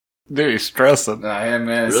Dude, he's stressing. I am,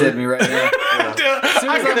 man. It's hitting me right now.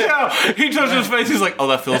 I can tell. He touches his face. He's like, "Oh,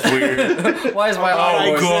 that feels weird." Why is my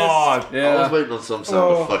Oh God! I Yeah. was waiting on some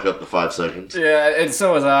sound to fuck up the 5 seconds. Yeah, and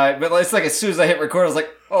so was I. But it's like as soon as I hit record, I was like,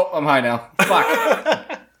 oh, I'm high now. Fuck.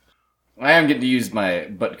 I am getting to use my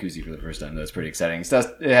butt koozie for the first time. That's pretty exciting.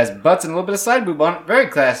 It has butts and a little bit of side boob on it. Very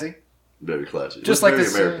classy. Very classy. Just Very like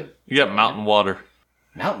this American. You got mountain water.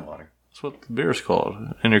 Mountain water. That's what the beer's called.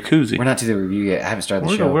 In your koozie. We're not to the review yet. I haven't started the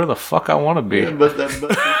Where show. where the fuck I want to be? Yeah, but that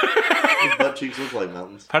his butt cheeks look like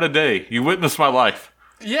mountains. Had a day. You witnessed my life.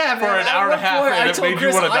 Yeah, For an hour and a half, and it made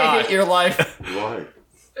you wanna die. I hate your life. Why?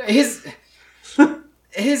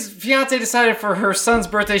 His fiance decided for her son's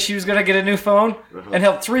birthday she was gonna get a new phone and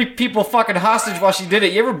held 3 people fucking hostage while she did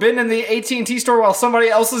it. You ever been in the AT&T store while somebody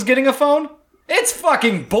else is getting a phone? It's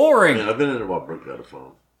fucking boring. Man, I've been in there while Brooke got a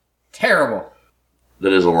phone. Terrible.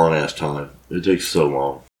 That is a long ass time. It takes so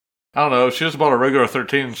long. I don't know. She just bought a regular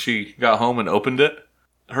 13 and she got home and opened it.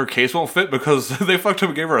 Her case won't fit because they fucked up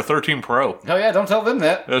and gave her a 13 Pro. Oh yeah, don't tell them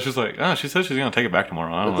that. Yeah, she's like, she said she's going to take it back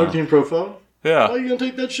tomorrow. I The don't know. 13 Pro phone? Yeah. How are you gonna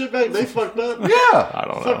take that shit back? They fucked up. Yeah. I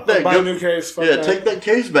don't know. Fuck that. Buy a new case. Fuck Yeah, that. take that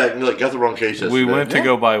case back. And you're like, got the wrong case yesterday. We went to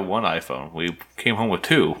go buy one iPhone. We came home with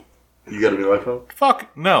 2. You got a new iPhone?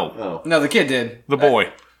 Fuck, no. Oh. No, the kid did. The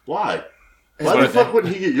boy. Why? Why the fuck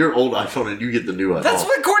wouldn't he get your old iPhone and you get the new iPhone? That's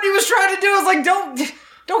what Courtney was trying to do. I was like,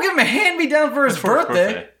 don't give him a hand-me-down for his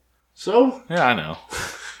birthday. So? Yeah, I know.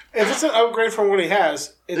 If it's an upgrade from what he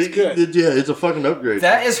has, it's good. Yeah, it's a fucking upgrade.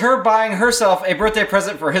 That is her buying herself a birthday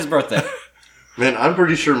present for his birthday. Man, I'm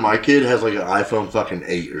pretty sure my kid has like an iPhone fucking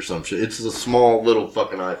 8 or some shit. It's a small little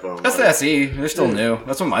fucking iPhone. That's the SE. They're still new.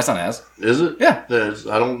 That's what my son has. Is it? Yeah.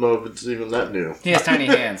 I don't know if it's even that new. He has tiny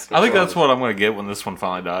hands. I think that's what I'm going to get when this one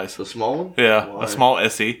finally dies. The small one? Yeah, Why? a small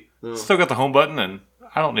SE. Still got the home button, and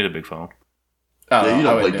I don't need a big phone. Oh, Yeah, you I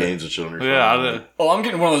don't play wouldn't do it. games and shit on your Yeah, phone. Oh, I'm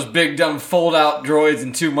getting one of those big dumb fold-out droids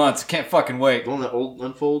in 2 months. Can't fucking wait. The one that old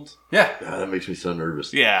unfolds? Yeah. God, that makes me so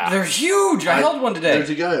nervous. yeah. They're huge. I held one There's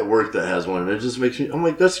today. a guy at work that has one, and it just makes me... I'm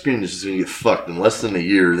like, that screen is just going to get fucked in less than a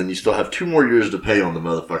year. Then you still have 2 more years to pay on the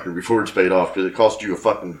motherfucker before it's paid off, because it costs you a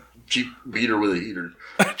fucking cheap beater with a heater.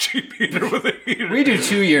 Cheap heater with a heater. We do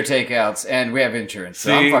 2-year takeouts, and we have insurance,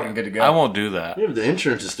 so I'm fucking good to go. I won't do that. Yeah, but the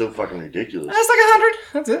insurance is still fucking ridiculous. That's like 100.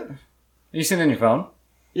 That's it. You sitting in your phone?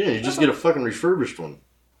 Yeah, you just get a fucking refurbished one.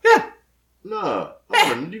 Yeah. No.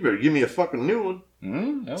 You better give me a fucking new one.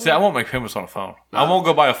 No. See, I won't make payments on a phone. I won't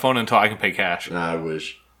go buy a phone until I can pay cash. Nah, I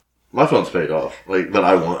wish. My phone's paid off. But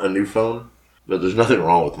I want a new phone. But there's nothing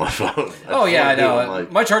wrong with my phone. Oh, yeah, I know. Like,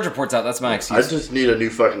 My charger port's out. That's my I excuse. just need a new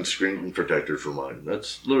fucking screen protector for mine.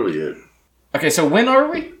 That's literally it. Okay, so when are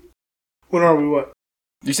we? When are we what?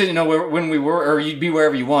 You said when we were, or you'd be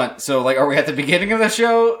wherever you want. So, like, are we at the beginning of the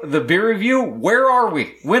show? The beer review? Where are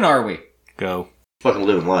we? When are we? Go. Fucking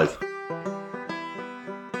living life.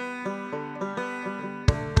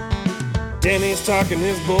 Danny's talking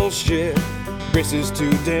his bullshit. Chris is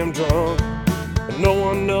too damn drunk. And no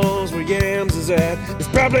one knows where Yams is at. He's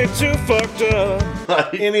probably too fucked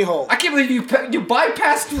up. Any hole. I can't believe you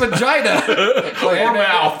bypassed vagina. Or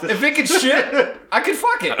mouth. If it could shit, I could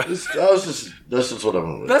fuck it. That's just what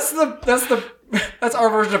I'm with. That's our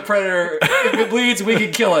version of Predator. If it bleeds, we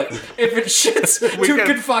can kill it. If it shits, dude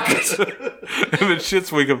can fuck it. If it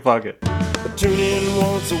shits, we can fuck it. But tune in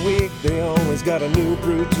once a week. They always got a new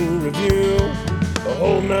brew to review.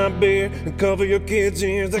 Hold my beer and cover your kids'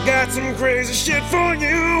 ears. I got some crazy shit for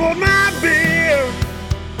you. Hold my beer.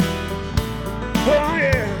 Oh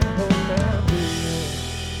yeah. Hold my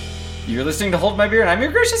beer. You're listening to Hold My Beer, and I'm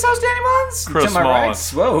your gracious host, Danny Mons. Chris to my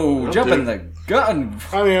Smallest. right, whoa, jumping dude. the gun.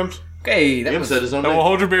 I am. Okay, that Him was... said his own And name. we'll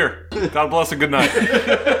hold your beer. God bless and good night.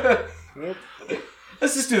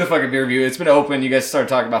 Let's just do the fucking beer review. It's been open. You guys started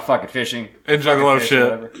talking about fucking fishing. And juggalo Fish, shit.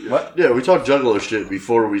 whatever. What? Yeah, we talked juggalo shit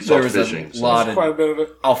before we There stopped was fishing. a lot of... Quite a bit of it.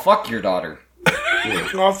 I'll fuck your daughter.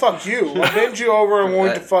 No, fuck you. I bent you over and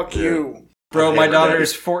wanted to fuck you. Bro, I my hate her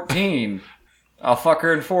daughter's 14. I'll fuck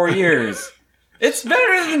her in 4 years. It's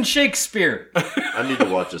better than Shakespeare. I need to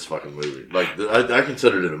watch this fucking movie. Like, I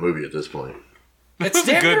considered it a movie at this point. It's a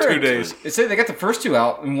good standard. 2 days. It said they got the first 2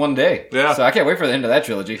 out in 1 day. Yeah. So I can't wait for the end of that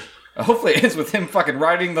trilogy. Hopefully it ends with him fucking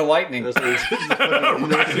riding the lightning. That's what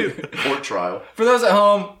it's court trial. For those at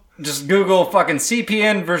home, just Google fucking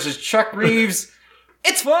CPN versus Chuck Reeves.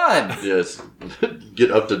 It's fun. Yes.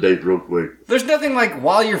 Get up to date real quick. There's nothing like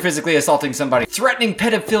while you're physically assaulting somebody, threatening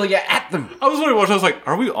pedophilia at them. I was wondering what I was like,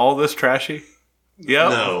 are we all this trashy? Yeah.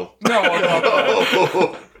 No.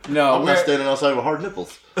 No, no. I'm not standing outside with hard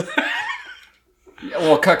nipples.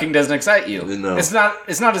 Well, cucking doesn't excite you. No. It's not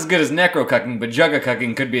as good as necro cucking, but jugga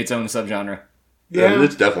cucking could be its own subgenre. Yeah,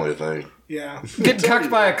 it's definitely a thing. Yeah. Getting cucked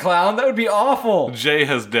by a clown? That would be awful. Jay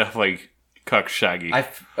has definitely cucked Shaggy You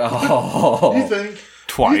Oh. think? You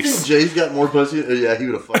twice. think Jay's got more pussy? Yeah, he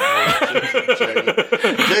would have fucked more than Shaggy.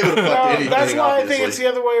 Jay would have fucked anything. That's why I think obviously. it's the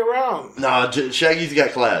other way around. Nah, Shaggy's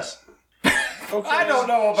got class. Okay. I don't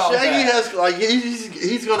know about Shaggy that. has like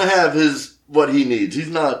he's gonna have what he needs. He's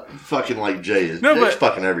not fucking like Jay is. No, Jay's but-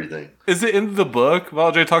 fucking everything. Is it in the book?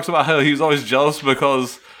 Jay talks about how he was always jealous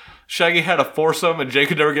because Shaggy had a foursome and Jay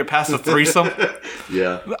could never get past a threesome.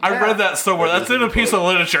 Yeah, I read that somewhere. That's in a piece of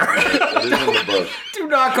literature. that is in the book. Do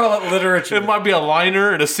not call it literature. It might be a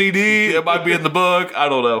liner in a CD. It might be in the book. I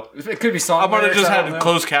don't know. It could be song I might have lyrics, just I don't had know.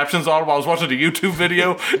 closed captions on while I was watching a YouTube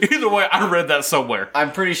video. Either way, I read that somewhere.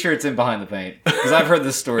 I'm pretty sure it's in Behind the Paint because I've heard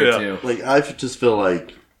this story Yeah. too. Like I just feel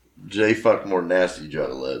like Jay fucked more nasty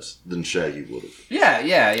juggalos than Shaggy would have.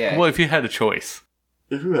 Yeah. Well, if you had a choice.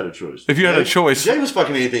 If you had a choice. If you had a choice. Jay was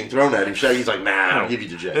fucking anything thrown at him. Shaggy's like, nah, I'll give you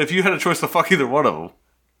to Jay. If you had a choice to fuck either one of them,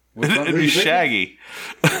 it'd do be you think? Shaggy.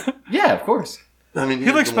 Yeah, of course. I mean,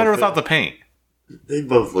 He looks better without the paint. They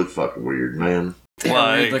both look fucking weird, man. They're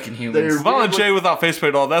Like, weird looking humans. they're- Violent J without face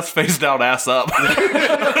paint on, that's face down, ass up.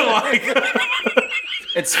 Like,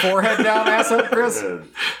 It's forehead down, ass up, Chris.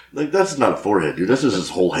 Like that's not a forehead, dude. That's just his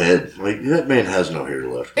whole head. Like that man has no hair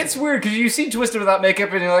left. It's weird because you see Twisted without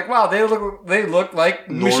makeup and you're like, wow, they look like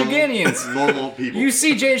Michiganians. Normal people. You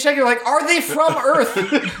see Jay and Shaggy, you're like, are they from Earth?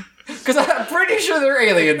 Because I'm pretty sure they're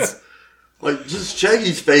aliens. Like just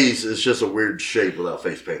Shaggy's face is just a weird shape without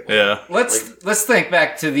face paint. yeah. Let's think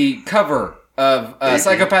back to the cover of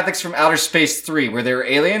Psychopathics from Outer Space 3 where they were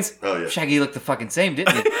aliens. Oh, yeah. Shaggy looked the fucking same,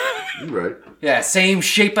 didn't he? You're right. Yeah, same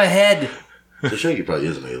shape of head. So Shaggy probably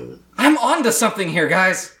is an alien. I'm onto something here,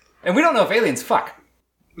 guys. And we don't know if aliens fuck.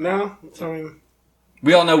 No, I mean,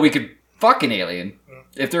 We all know we could fuck an alien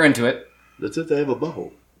if they're into it. That's if they have a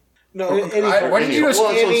butthole. no, any I- hole. what did you Well, that's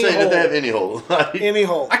what I'm any saying. If they hole. have any hole. Like, Any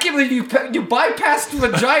hole. I can't believe you bypassed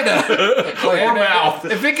vagina or mouth.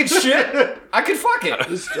 If it could shit, I could fuck it.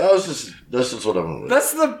 that's just what I'm with.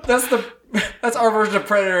 That's our version of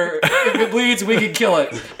Predator. If it bleeds, we can kill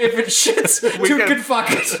it. If it shits, dude can fuck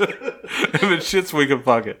it. If it shits, we can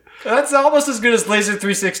fuck it. That's almost as good as Laser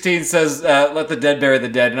 316 says, "Let the dead bury the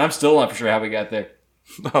dead." And I'm still not sure how we got there.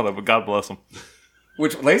 I don't know, but God bless them.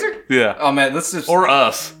 Which Laser? Yeah. Oh man, let's just. Or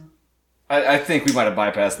us. I think we might have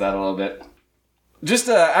bypassed that a little bit. Just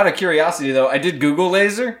out of curiosity, though, I did Google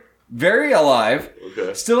Laser. Very alive.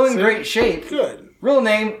 Okay. Still in great shape. Good. Real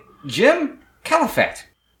name, Jim Califat.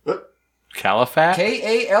 Califat?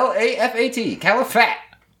 Kalafat. Califat.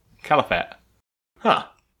 Califat. Huh.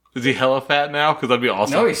 Is he hella fat now? Because that'd be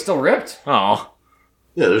awesome. No, he's still ripped. Oh.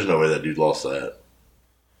 Yeah, there's no way that dude lost that.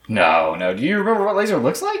 No. Do you remember what Laser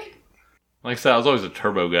looks like? Like I said, I was always a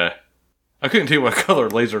turbo guy. I couldn't tell you what color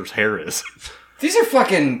Laser's hair is. These are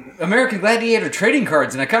fucking American Gladiator trading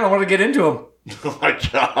cards, and I kind of want to get into them. Oh my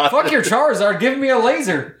god. Fuck your Charizard, give me a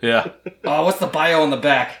laser. Yeah. Oh, what's the bio on the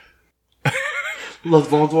back?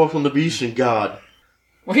 Loves Lawrence Walk on the Beach and God.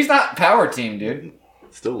 Well, he's not Power Team, dude.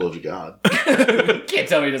 Still loves God. Can't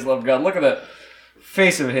tell me he doesn't love God. Look at that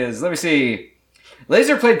face of his. Let me see.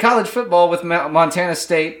 Laser played college football with Montana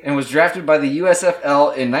State and was drafted by the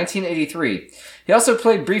USFL in 1983. He also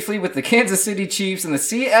played briefly with the Kansas City Chiefs and the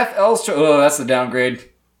CFL. Oh, that's the downgrade.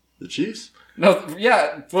 The Chiefs? No,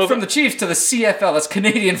 yeah, from the Chiefs to the CFL. That's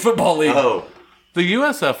Canadian Football League. Oh. The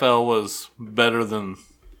USFL was better than...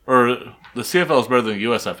 Or the CFL is better than the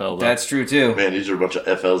USFL, though. That's true, too. Man, these are a bunch of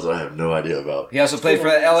FLs that I have no idea about. He also played for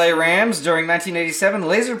the LA Rams during 1987.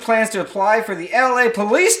 Laser plans to apply for the LA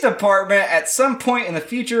Police Department at some point in the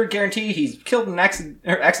future. Guarantee he's killed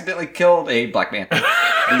accidentally killed a black man. Do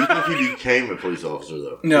you think he became a police officer,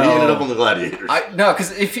 though? No. He ended up on the Gladiators. No,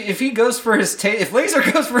 because if he goes for his if Laser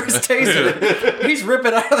goes for his taser, he's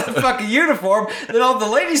ripping out of the fucking uniform. Then all the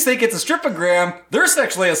ladies think it's a stripogram. They're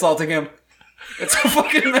sexually assaulting him. It's a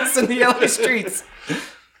fucking mess in the LA streets.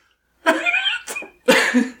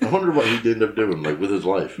 I wonder what he did end up doing, like, with his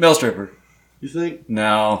life. Male stripper. You think?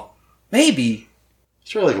 No. Maybe.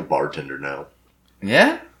 He's probably like a bartender now.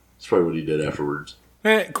 Yeah? That's probably what he did afterwards.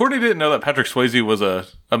 Man, Courtney didn't know that Patrick Swayze was a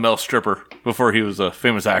male stripper before he was a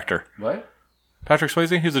famous actor. What? Patrick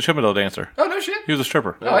Swayze? He was a Chippendale dancer. Oh, no shit. He was a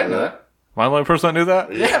stripper. Oh, I didn't know that. Am I the only person that knew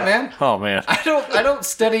that? Yeah, man. Oh, man. I don't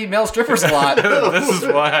study male strippers a lot. This is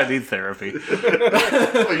why I need therapy.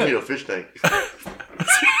 Oh, you need a fish tank.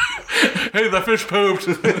 Hey, the fish pooped.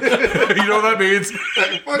 You know what that means?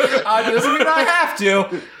 It doesn't mean I have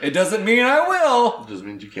to. It doesn't mean I will. Just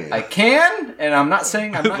means you can't. I can, and I'm not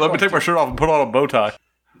saying I'm not Let me going take my shirt off and put on a bow tie.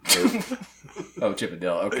 Oh,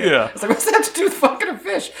 Chippendale. Okay. Yeah. I was like, what's that have to do with fucking a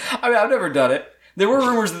fish? I mean, I've never done it. There were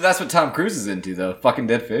rumors that that's what Tom Cruise is into, though. Fucking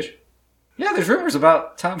dead fish. Yeah, there's rumors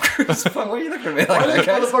about Tom Cruise. What are you looking at me like Why that, does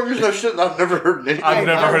guys? motherfuckers know shit and I've never heard anything? I've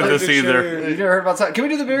never heard this either. You've never heard about Tom? Can we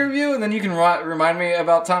do the beer review and then you can remind me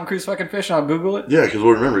about Tom Cruise fucking fish and I'll Google it? Yeah, because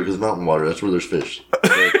we'll remember, because mountain water, that's where there's fish.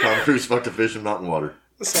 So Tom Cruise fucked a fish in mountain water.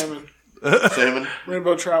 Salmon. Salmon.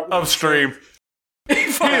 Rainbow trout. Upstream. He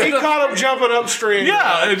caught him jumping upstream.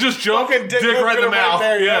 Yeah, it just jumped Fucking dick dick right in the hooked him right mouth.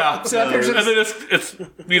 there, Yeah. So I picture And then it's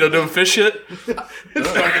doing fish shit.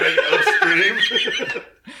 Upstream.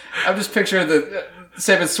 I'm just picturing the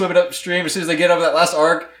salmon swimming upstream. As soon as they get over that last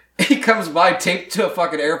arc, he comes by taped to a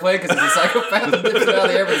fucking airplane because he's a psychopath and dips it out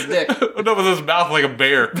of the air with his dick No, with his mouth like a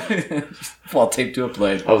bear. while taped to a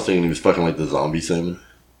plane. I was thinking he was fucking like the zombie salmon.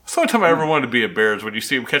 That's the only time I ever wanted to be a bear is when you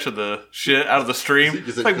see him catching the shit out of the stream. Is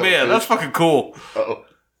It's it like, called man, fish? that's fucking cool. Uh-oh.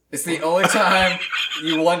 It's the only time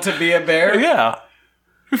you want to be a bear. Yeah.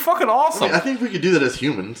 You're fucking awesome. I think we could do that as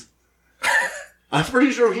humans. I'm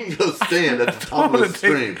pretty sure we can go stand at the top of the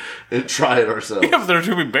stream and try it ourselves. Yeah, but there are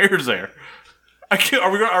too many bears there. I can't,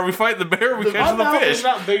 are we fighting the bear or are we My catching the mouth is fish?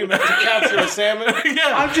 not big enough to capture a salmon.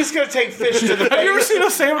 Yeah. I'm just gonna take fish to the face. Have you ever seen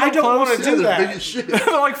a salmon I up don't close? want to Yeah, do they're big that. as shit.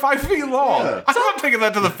 They're like 5 feet long. Yeah. I'm not taking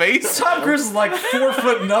that to the face. Tom Cruise is like 4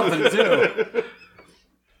 foot nothing too.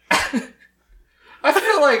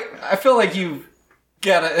 I feel like you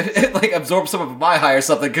gotta like absorb some of my high or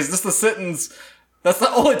something because this is the sentence. That's the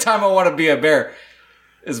only time I want to be a bear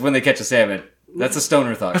is when they catch a salmon. That's a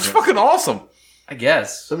stoner thought. It's fucking awesome. I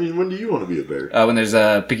guess I mean, when do you want to be a bear? when there's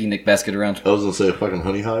a picnic basket around. I was going to say a fucking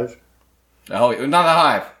honey hive. Oh, not a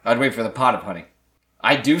hive. I'd wait for the pot of honey.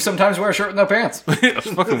 I do sometimes wear a shirt with no pants.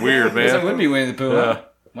 It's fucking weird, Because I man. would be Winnie the Pooh. Yeah.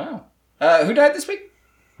 Wow. Who died this week?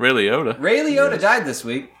 Ray Liotta. Ray Liotta died this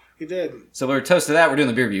week. He did. So we're toast to that. We're doing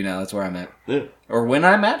the beer review now. That's where I'm at. Yeah. Or when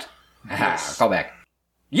I'm at? Ah, call back.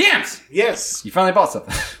 Yams! Yes. You finally bought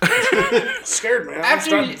something. Scared, man.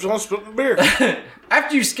 After I'm you- don't spit the beer.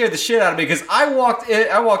 After you scared the shit out of me, because I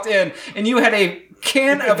walked in and you had a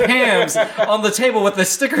can of hams on the table with a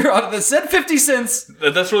sticker on it that said 50 cents.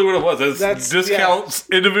 That's really what it was. It's That's- discounts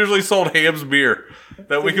individually sold hams beer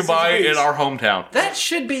that we 50 can buy cents a in piece. our hometown. That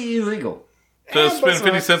should be illegal. To Yeah, spend but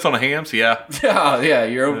 50 not- cents on a hams? Yeah. Yeah,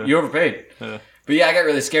 you overpaid. But yeah, I got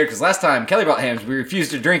really scared because last time Kelly bought hams, we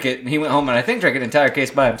refused to drink it, and he went home and I think drank an entire case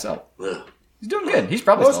by himself. Yeah. He's doing good. He's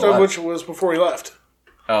probably Most still of alive. which was before he left.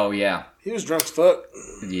 Oh, yeah. He was drunk as fuck.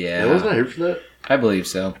 Yeah, wasn't I here for that? I believe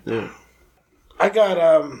so. Yeah. I got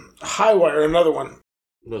Highwire, another one.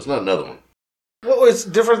 No, it's not another one. Well, it's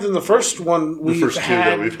different than the first one The we've first two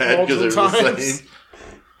had that we've had because multiple they were the times. same.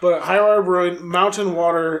 But Highwire Brewing Mountain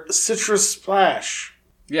Water Citrus Splash.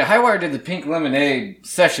 Yeah, Highwire did the pink lemonade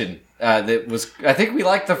session. That was, I think we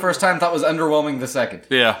liked the first time, thought was underwhelming the second.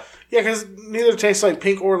 Yeah. Yeah, because neither tastes like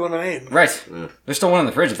pink or lemonade. Right. Yeah. There's still one in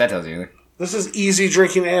the fridge if that tells you anything. This is easy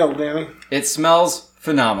drinking ale, Danny. It smells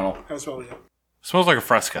phenomenal. How smell it? Smells like a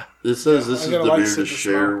Fresca. It says this I is gotta the like beer to citrus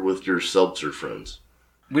share smell. with your seltzer friends.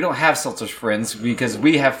 We don't have seltzer's friends because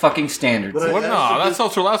we have fucking standards. But I- What? No, that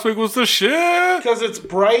seltzer last week was the shit. Because it's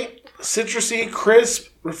bright, citrusy, crisp,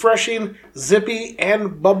 refreshing, zippy,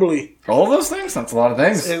 and bubbly. All those things? That's a lot of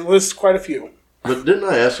things. It lists quite a few. But didn't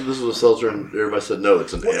I ask if this was a seltzer and everybody said no,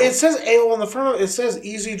 it's an ale. It says ale on the front of it. It says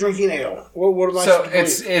easy drinking ale. What am I So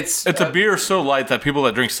supposed to it's It's a beer so light that people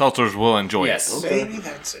that drink seltzers will enjoy yes. it. believe? Maybe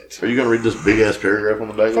that's it. Are you going to read this big ass paragraph on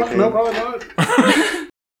the back of the Fuck can? no, probably not.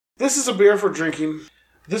 This is a beer for drinking.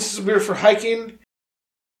 This is a beer for hiking.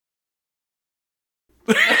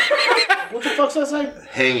 What the fuck's that say?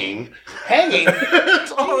 Hanging. Hanging.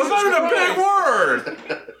 Oh, that's not even a big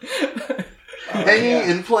word.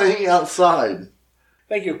 Hanging and playing outside.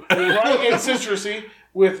 Thank you. Bright and citrusy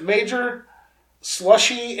with major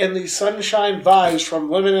slushy and the sunshine vibes from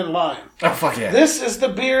lemon and lime. Oh fuck yeah. This is the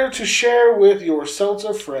beer to share with your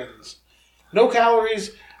seltzer friends. No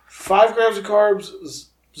calories, 5 grams of carbs,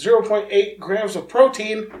 0.8 grams of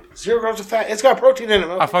protein, 0 grams of fat. It's got protein in it.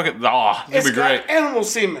 I fucking, oh, it'd It's be great. got animal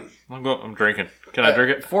semen. I'm drinking. Can I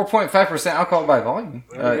drink it? 4.5% alcohol by volume.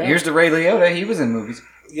 you go. Here's the Ray Liotta. He was in movies.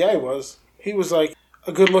 Yeah, he was. He was like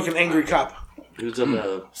a good-looking angry cop. He was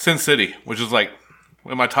in, Sin City, which is like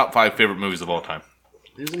one of my top 5 favorite movies of all time.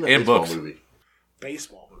 he was in that And baseball books. movie.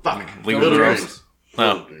 Baseball. Fuck. League of Lord Their the Own. Rings. No.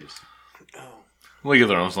 Lord of the Rings. League of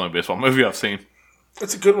Their Own is the only baseball movie I've seen.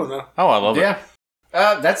 It's a good one, though. Oh, I love it. Yeah.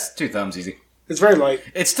 That's 2 thumbs easy. It's very light.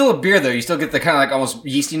 It's still a beer, though. You still get the kind of like almost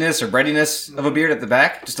yeastiness or breadiness of a beer at the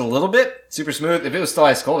back. Just a little bit. Super smooth. If it was still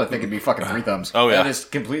ice cold, I think it'd be fucking 3 thumbs. Oh, yeah. That is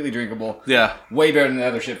completely drinkable. Yeah. Way better than the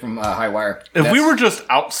other shit from Highwire. If we were just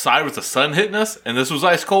outside with the sun hitting us and this was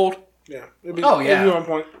ice cold, Yeah. It'd be, Oh, yeah. It'd be on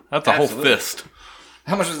point. that's a Absolutely. whole fist.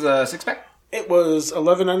 How much was the 6-pack? It was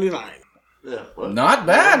 $11.99. Yeah. What? Not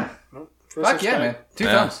bad. For a Fuck yeah, six-pack. man. Two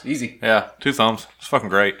Yeah. thumbs. Easy. Yeah, 2 thumbs. It's fucking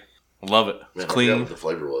great. Love it. Man, It's I forgot clean. what the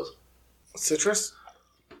flavor was. Citrus?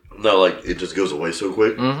 No, like it just goes away so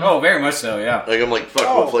quick. Oh, very much so, yeah. Like I'm like, fuck,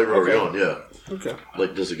 Oh, what flavor okay. are we on? Yeah, Okay.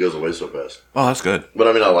 like just it goes away so fast. Oh, that's good. But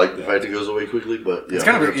I mean, I like the fact it goes away quickly. But yeah, It's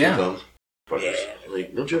kind of I got weird, yeah. 2 thumbs. Fuckers.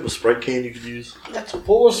 Like, don't you have a Sprite can you could use? That's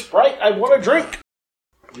full of Sprite. I want a drink.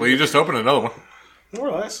 Well, you just opened another one. More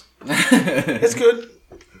or less. It's good.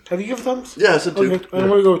 Have you given thumbs? Yeah, I said 2. Okay. I'm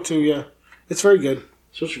going to go with 2, yeah. It's very good.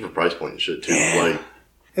 Especially for price point and shit too. Like,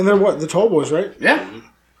 And they're what? The tall boys, right? Yeah.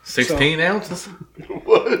 16 ounces?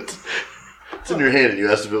 what? It's in your hand, and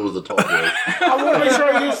you asked if it was the tall boy. I want to make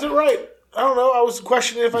sure I used it right. I don't know. I was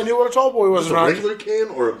questioning if I knew what a tall boy was Is or it a not. regular can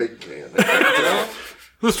or a big can?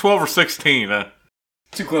 This is 12 or 16.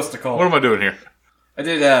 Too close to call. What am I doing here? I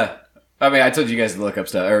did, I mean, I told you guys to look up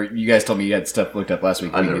stuff, or you guys told me you had stuff looked up last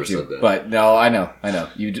week. I Me never too. said that. But no, I know.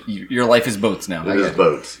 Your life is boats now. I It get is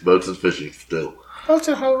it. boats and fishing still. That's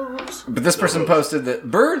how it works. But this person posted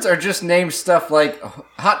that birds are just named stuff like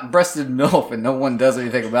hot-breasted MILF, and no one does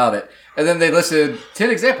anything about it. And then they listed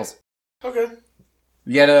 10 examples. Okay.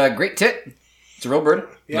 You got a great tit. It's a real bird.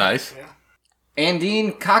 Yeah. Nice. Yeah.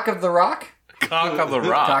 Andine Cock of the Rock. Cock of the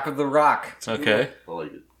rock. Cock of the Rock. Okay. I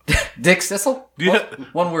like it. Dick Sissel. Yeah.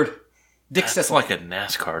 One word. Dick It's Sissel. like a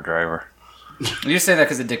NASCAR driver. You just say that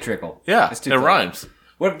because of Dick Trickle. Yeah, It's it too close. rhymes.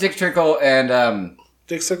 What if Dick Trickle and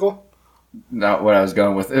Dick Sickle? not what I was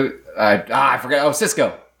going with. I forgot. Oh,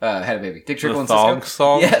 Cisco had a baby. Dick Trickle The and thong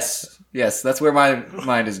Cisco. song? Yes, that's where my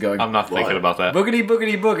mind is going. I'm not thinking about that. Boogity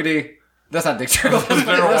boogity boogity. That's not Dick Trickle. That's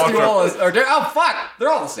General Rusty Walter. Wallace. Oh fuck! They're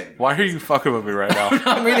all the same. Why are you fucking with me right now?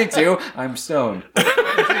 I'm meaning to. I'm stoned. He's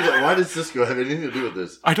like, why did Cisco have anything to do with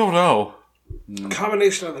this? I don't know.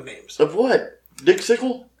 Combination of the names. Of what? Dick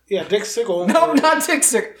Sickle? Yeah, Dick Sickle. No, not Dick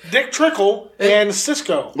Sick. Dick Trickle and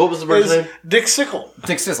Cisco. What was the bird's is name? Dick Sickle.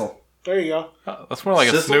 Dick Sissel. There you go. That's more like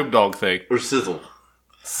a Sizzle? Snoop Dogg thing. Or Sizzle?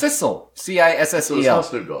 Sissel. So it's Cissel. not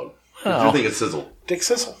Snoop Dogg. Oh. You think it's Sizzle? Dick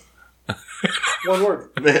Sissel. One word.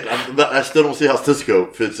 Man, I still don't see how Cisco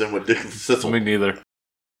fits in with Dick Sizzle. Me neither.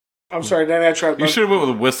 I'm sorry, Danny, I tried. You should have went with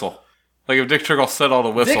a whistle. Like if Dick Trickle said all the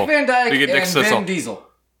whistle, Dick Van Dyke you get Dick and Sissel. Vin Diesel.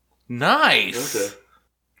 Nice. Okay.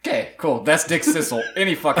 Okay, cool. That's Dick Sissel.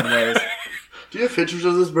 Any fucking ways. Do you have pictures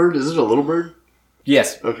of this bird? Is it a little bird?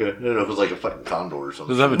 Yes. Okay. I didn't know if it was like a fucking condor or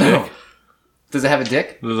something. Does it have a No. dick? Does it have a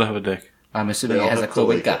dick? Does it have a dick? I'm assuming They it all has a have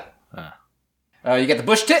cloaca. Ah. You got the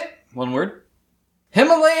bush tit. One word.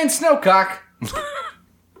 Himalayan snowcock.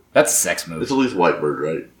 That's a sex move. It's at least a white bird,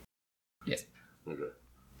 right? Yes. Okay.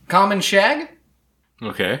 Common shag.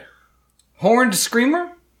 Okay. Horned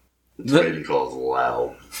screamer. Its mating call is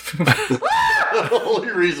loud. The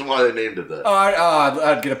only reason why they named it that. Oh,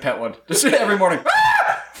 I'd get a pet one. Just every morning.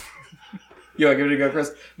 You want to give it a go,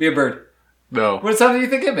 Chris? Be a bird. No. What sound do you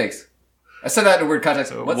think it makes? I said that in a weird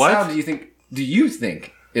context. What what? sound do you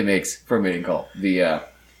think it makes for a mating call? The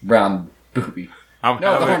brown booby. I'm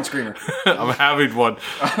No, the having, horn screamer. I'm having one.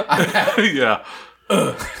 Yeah.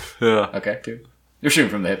 Yeah. Okay, two. You're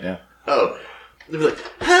shooting from the hip now. Oh. They'd be like,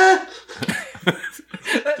 huh?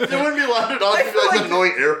 It wouldn't be loud at all. It'd be like an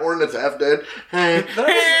annoying air horn that's half dead. Huh?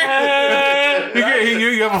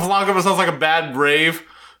 You have a flock of it sounds like a bad brave.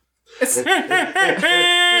 And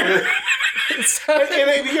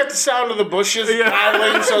then you get the sound of the bushes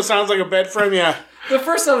rattling, so it sounds like a bed frame. Yeah. The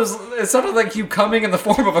first sound it sounded like you coming in the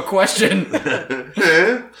form of a question.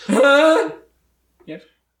 Yes.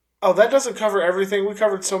 Oh, that doesn't cover everything. We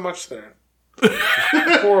covered so much there.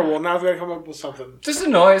 Horrible. Now I've got to come up with something. Just a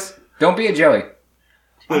noise. Don't be a jelly.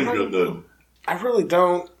 Pretty good, though. I really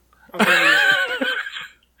don't.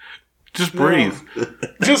 Just breathe.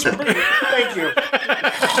 Just breathe. Thank you.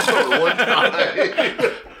 One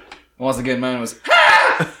time. Once again, mine was.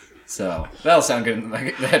 So that'll sound good in the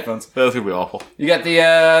headphones. That's gonna be awful. You got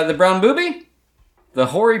the brown booby, the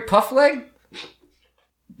hoary puff leg,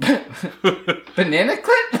 banana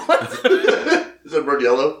clit. What? Is that bird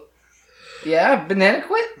yellow? Yeah, banana clit.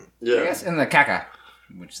 I Yeah. guess, and the caca,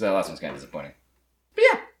 which that last one's kind of disappointing. But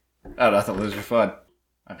yeah, I thought those were fun.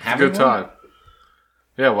 I'm having Good time.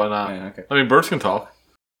 Yeah, why not? Yeah, okay. I mean, birds can talk.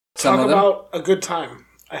 Some Talk of them. about a good time.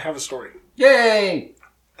 I have a story. Yay!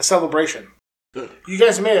 A celebration. You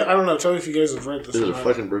guys may, I don't know, tell me if you guys have read this There's or a not.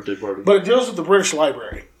 fucking birthday party. But it deals with the British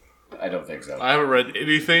Library. I don't think so. I haven't read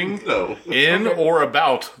anything No. in or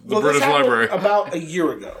about the Well, this British happened Library. about a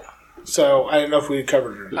year ago. So I didn't know if we had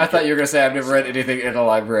covered it or not. I thought you were gonna say I've never read anything in a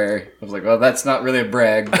library. I was like, well, that's not really a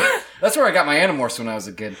brag. But that's where I got my Animorphs when I was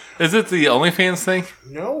a kid. Is it the OnlyFans thing?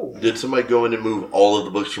 No. Did somebody go in and move all of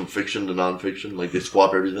the books from fiction to nonfiction? Like they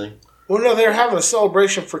swap everything? Well, no, they're having a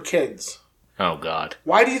celebration for kids. Oh God.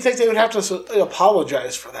 Why do you think they would have to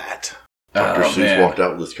apologize for that? Dr. Oh, Seuss man. walked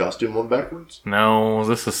out with his costume on backwards. No,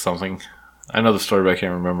 this is something. I know the story, but I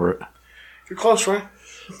can't remember it. You're close, right?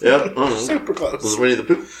 Yeah, I don't know. Super Was close. it Winnie the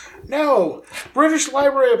Pooh? No. British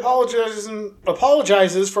Library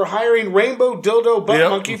apologizes for hiring Rainbow Dildo Butt Yep.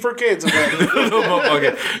 Monkey for kids. Okay.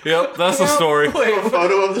 Okay. Yep, that's the story. A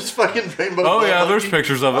photo of this fucking rainbow. Oh, butt yeah, there's monkey?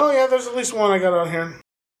 pictures of it. Oh, yeah, there's at least one I got on here.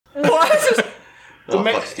 What? Oh,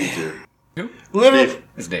 ma- fuck Steve here. Literally, Dave.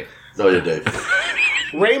 It's Dave. Oh, yeah, Dave.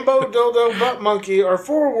 Rainbow Dildo Butt Monkey are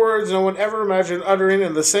 4 words no one ever imagined uttering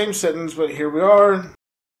in the same sentence, but here we are.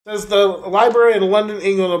 Says the library in London,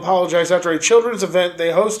 England apologized after a children's event they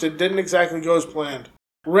hosted didn't exactly go as planned.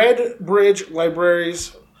 Red Bridge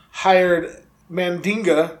Libraries hired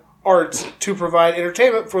Mandinga Arts to provide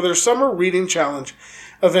entertainment for their Summer Reading Challenge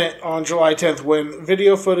event on July 10th when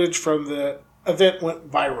video footage from the event went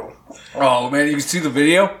viral. Oh, man, you can see the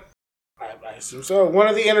video? I assume so. One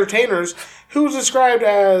of the entertainers, who was described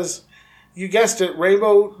as, you guessed it,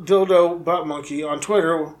 Rainbow Dildo Butt Monkey on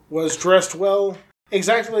Twitter, was dressed well,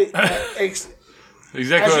 exactly as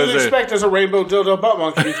Exactly you'd what I said. expect as a Rainbow Dildo Butt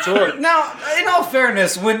Monkey to look. Now, in all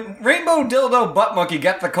fairness, when Rainbow Dildo Butt Monkey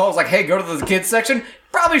got the calls like, hey, go to the kids section,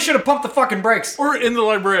 probably should have pumped the fucking brakes. Or in the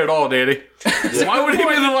library at all, Danny. Why would he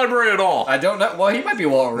be in the library at all? I don't know. Well, he might be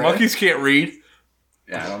well read. Monkeys can't read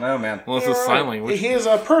Yeah, I don't know, man. unless it's sign language. He is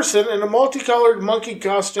a person in a multicolored monkey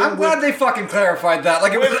costume. I'm glad they fucking clarified that.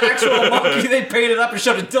 Like, it was an actual monkey they painted up and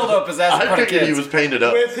shoved a dildo up his ass in I front of figured he kids. was painted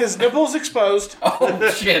up. with his nipples exposed, Oh,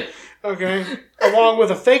 shit. okay, along with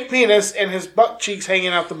a fake penis and his butt cheeks hanging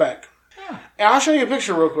out the back. And I'll show you a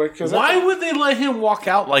picture real quick because Why would they let him walk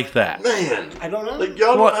out like that? Man. I don't know. Like,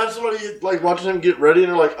 y'all What? don't have somebody, like, watching him get ready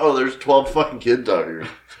and they're like, oh, there's 12 fucking kids out here.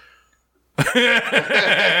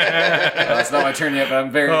 It's not my turn yet, but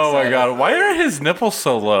I'm very Oh my excited. god, why are his nipples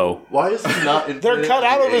so low? Why is he not in They're cut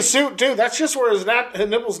out of his suit too. That's just where his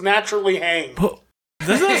nipples naturally hang.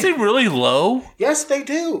 Doesn't that seem really low? Yes, they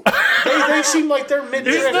do. They seem like they're mid.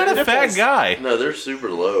 He's not a fat guy. No, they're super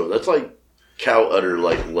low. That's like cow udder,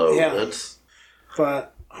 like, low. Yeah. That's.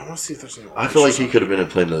 But I want to see if there's any. I feel like he could have been in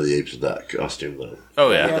Planet of the Apes with that costume, though.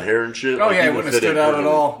 Oh yeah. The hair and shit. Oh, like, yeah, he it would wouldn't have fit stood in out at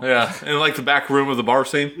perfectly. all. Yeah, in like the back room of the bar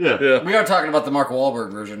scene. Yeah. Yeah. We are talking about the Mark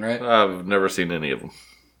Wahlberg version, right? I've never seen any of them.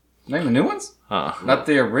 Name the new ones? Not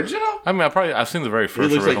the original? I mean, I've seen the very He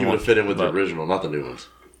first looks like he original would have fit in with the but- original, not the new ones.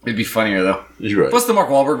 It'd be funnier, though. You're right. Plus, the Mark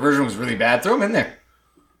Wahlberg version was really bad. Throw him in there.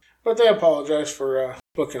 But they apologize for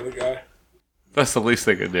booking the guy. That's the least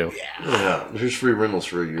they could do. Yeah, there's free rentals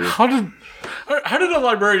for a year. How did a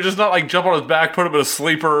librarian just not like jump on his back, put him in a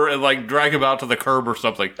sleeper, and like drag him out to the curb or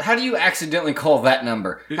something? How do you accidentally call that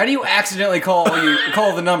number? How do you accidentally call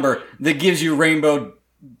the number that gives you Rainbow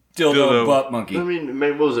Dildo Butt Monkey? I mean,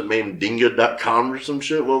 what was it, Mandinga.com or some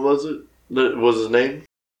shit? What was it? That was his name?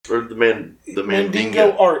 Or the Mandingo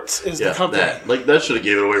Mandinga? Arts is Yeah, the company. that should have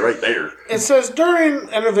gave it away right there. It says during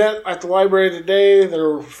an event at the library today, there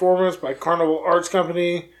were performance by Carnival Arts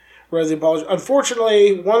Company. Where they apologize.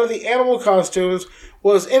 Unfortunately, one of the animal costumes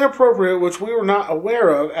was inappropriate, which we were not aware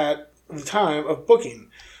of at the time of booking.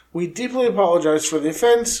 We deeply apologize for the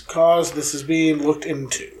offense caused. This is being looked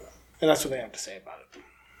into, and that's what they have to say about it.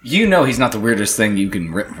 You know he's not the weirdest thing you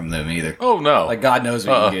can rip from them either. Oh no! Like, God knows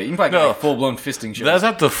what you can get. You can probably get like full-blown fisting shows. That's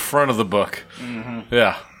at the front of the book. Mm-hmm.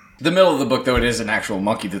 Yeah, The middle of the book, though, it is an actual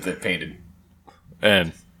monkey that they've painted.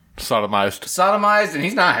 and sodomized. Sodomized, and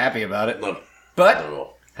he's not happy about it. No, But, not at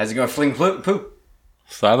all. how's he going to fling poop?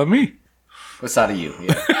 Sodomy. What side of you?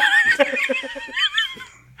 Yeah.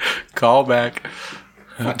 Call back.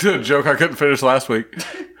 To a joke I couldn't finish last week.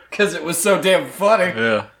 Because it was so damn funny.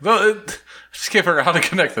 Yeah. No, I just can't figure out how to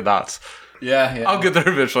connect the dots. Yeah. I'll get there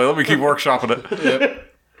eventually. Let me keep workshopping it.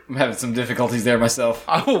 Yep. I'm having some difficulties there myself.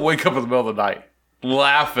 I will wake up in the middle of the night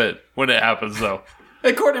laughing when it happens, though.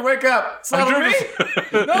 Hey, Courtney, wake up! Sodomy?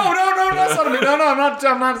 No, not sodomy. No,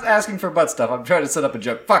 I'm not asking for butt stuff. I'm trying to set up a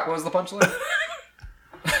joke. Fuck, what was the punchline?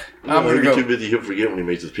 I'm He'll gonna be go too busy, he'll forget when he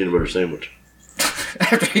makes his peanut butter sandwich.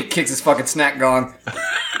 after he kicks his fucking snack gone.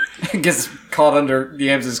 Gets caught under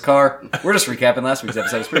Yams' car. We're just recapping last week's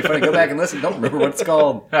episode. It's pretty funny. Go back and listen. Don't remember what it's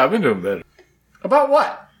called. Yeah, I've been doing better. About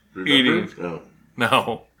what? Eating. No.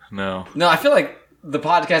 No. No, I feel like the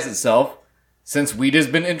podcast itself, since weed has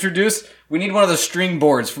been introduced, we need one of those string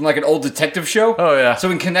boards from like an old detective show. Oh, yeah. So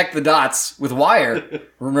we can connect the dots with wire.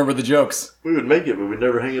 Remember the jokes. We would make it, but we'd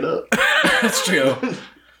never hang it up. That's true.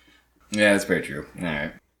 Yeah, that's very true. All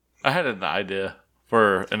right. I had an idea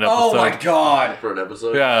for an episode. Oh my god. For an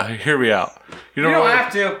episode? Yeah, hear me out. You don't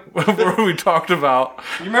have to. Where we talked about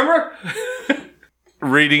You remember?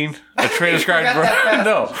 reading a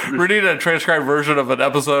transcribed reading a transcribed version of an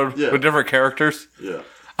episode Yeah. with different characters. Yeah.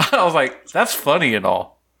 I was like, that's funny and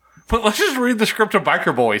all. But let's just read the script of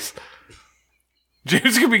Biker Boys.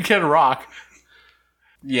 James can be Kid Rock.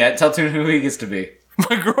 Yeah, tell Tune who he gets to be.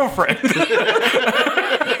 My girlfriend.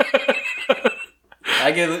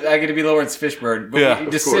 I get to be Lawrence Fishburne, but Yeah, we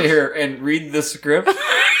just of course. sit here and read the script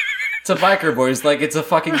to Biker Boys like it's a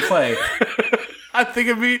fucking play. I think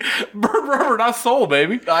it'd be Bird Rubber, not Soul,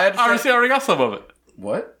 baby. I understand. I already got some of it.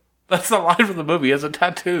 What? That's the line from the movie. He has it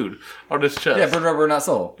tattooed on his chest. Yeah, Bird Rubber, not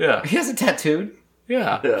Soul. Yeah. He has it tattooed.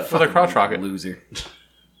 Yeah. For the crotch rocket. Loser.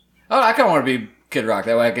 Oh, I kind of want to be Kid Rock.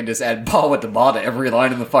 That way I can just add ball with the ball to every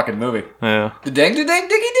line in the fucking movie. Yeah. The dang, diggy,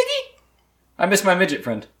 diggy. I miss my midget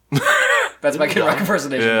friend. That's my Kid Rock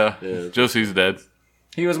impersonation. Yeah. Josie's dead.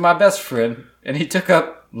 He was my best friend, and he took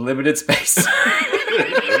up limited space.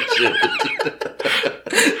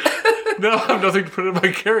 No, I have nothing to put in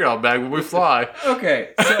my carry-on bag when we fly.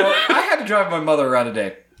 Okay, so I had to drive my mother around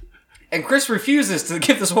today. And Chris refuses to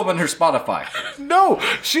give this woman her Spotify. No,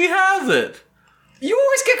 she has it. You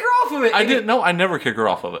always kick her off of it. I didn't know. I never kick her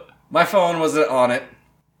off of it. My phone wasn't on it.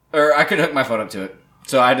 Or I couldn't hook my phone up to it.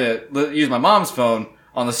 So I had to use my mom's phone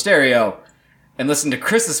on the stereo and listen to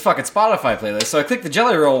Chris's fucking Spotify playlist. So I clicked the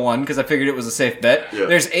Jelly Roll one because I figured it was a safe bet. Yeah.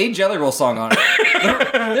 There's a Jelly Roll song on it.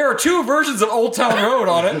 There are 2 versions of Old Town Road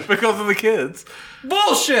on it. Because of the kids.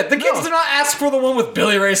 Bullshit! The kids did not ask for the one with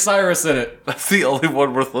Billy Ray Cyrus in it. That's the only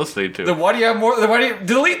one worth listening to. Then why do you have more? Then why do you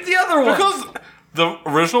delete the other one? Because the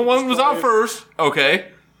original one was out first.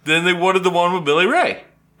 Okay. Then they wanted the one with Billy Ray.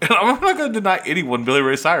 And I'm not going to deny anyone Billy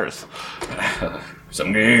Ray Cyrus.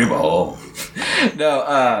 Some game ball.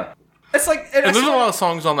 No, it's like... And there's a lot of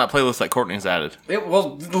songs on that playlist that Courtney's added.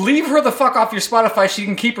 Well, leave her the fuck off your Spotify. She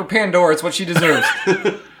can keep her Pandora. It's what she deserves.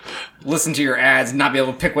 Listen to your ads and not be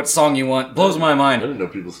able to pick what song you want. Blows my I mind. didn't know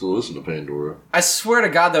people still listen to Pandora. I swear to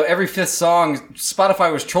God, though, every 5th song,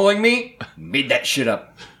 Spotify was trolling me. Made that shit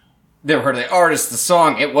up. Never heard of the artist, the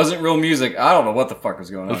song. It wasn't real music. I don't know what the fuck was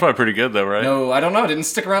going That's on. probably pretty good, though, right? No, I don't know. Didn't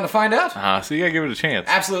stick around to find out. So you got to give it a chance.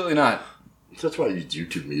 Absolutely not. That's why I use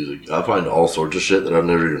YouTube Music. I find all sorts of shit that I've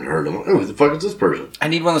never even heard. I'm like, oh, who the fuck is this person? I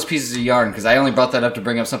need one of those pieces of yarn because I only brought that up to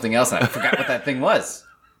bring up something else and I forgot what that thing was.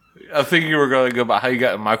 I think you were going to go about how you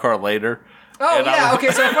got in my car later. Oh, And I yeah, was-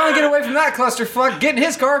 okay, so I finally get away from that clusterfuck, get in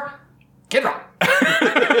his car, Kid Rock.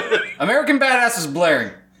 American Badass is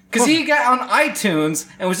blaring. Because he got on iTunes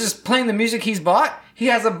and was just playing the music he's bought. He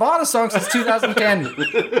hasn't bought a song since 2010. And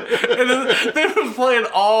they were playing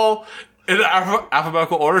all in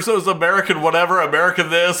alphabetical order. So it was American whatever, American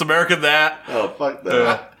this, American that. Oh, fuck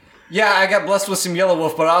that. Yeah, I got blessed with some Yellow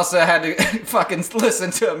Wolf, but I also had to fucking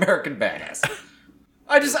listen to American Badass.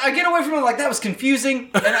 I get away from it like that was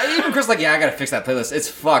confusing. And even Chris like, yeah, I gotta fix that playlist. It's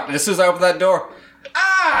fucked. And as soon as I open that door,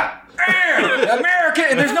 American,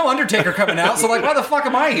 and there's no Undertaker coming out, so like, why the fuck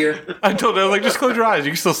am I here? I told them, like, just close your eyes.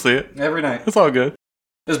 You can still see it. Every night. It's all good.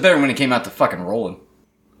 It was better when he came out to fucking Rolling.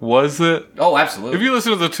 Was it? Oh, absolutely. If you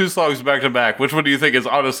listen to the 2 songs back to back, which one do you think is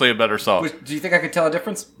honestly a better song? Do you think I could tell a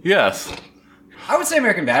difference? Yes. I would say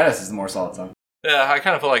American Badass is the more solid song. Yeah, I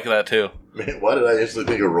kind of feel like that too. Man, why did I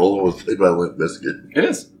instantly think of Rollin' was played by Limp Bizkit? It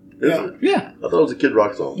is. Is it? Yeah. I thought it was a Kid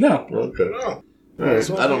Rock song. No. Okay. Oh.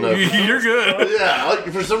 Alright. I don't know. You're good. Yeah,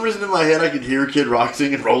 like, for some reason in my head I could hear Kid Rock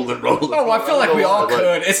singing Rollin', Rollin'. Oh, I feel like we all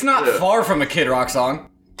could. It's not Yeah. far from a Kid Rock song.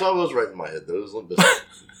 That was right in my head though. It was Limp Bizkit.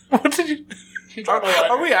 What did you...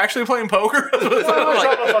 Are we actually playing poker? Drop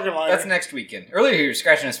a fucking line. That's next weekend. Earlier you were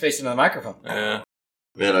scratching his face into the microphone. Yeah.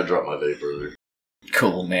 Man, I dropped my vape earlier.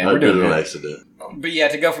 Cool, man. I We're did it doing on good. accident. But yeah,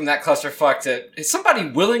 to go from that clusterfuck to... Is somebody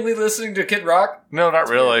willingly listening to Kid Rock? No, not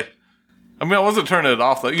really. I mean, I wasn't turning it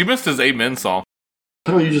off, though. You missed his Amen song.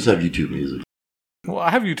 How don't you just have YouTube Music? Well,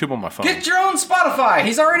 I have YouTube on my phone. Get your own Spotify!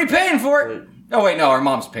 He's already paying for it! Oh wait, no, our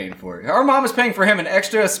mom's paying for it. Our mom is paying for him an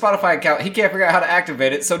extra Spotify account. He can't figure out how to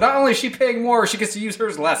activate it, so not only is she paying more, she gets to use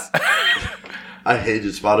hers less. I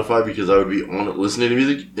hated Spotify because I would be on it listening to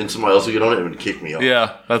music and somebody else would get on it and it would kick me off.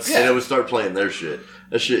 Yeah, that's... And it would start playing their shit.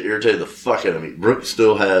 That shit irritated the fuck out of me. Brooke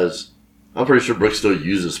still has... I'm pretty sure Brooke still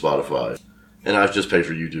uses Spotify. And I've just paid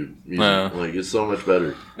for YouTube Music. Yeah. Like, it's so much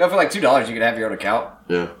better. No, for like $2 you could have your own account.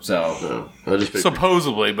 Yeah. So... No, I just paid for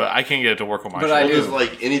Supposedly, but I can't get it to work on my But shit. I Well, do. just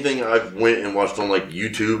like anything I've went and watched on like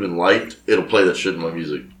YouTube and liked, it'll play that shit in my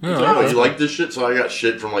music. Yeah, It's like, oh, that's you like this shit? So I got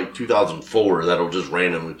shit from like 2004 that'll just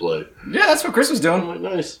randomly play. Yeah, that's what Chris was I'm doing.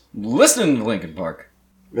 like, nice. Listening to Linkin Park.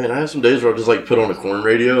 Man, I have some days where I'll just like put on a corn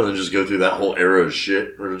radio and then just go through that whole era of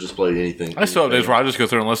shit, or it'll just play anything. I still have days where I just go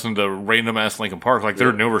through and listen to random-ass Linkin Park, like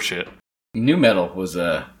their newer shit. New Metal was,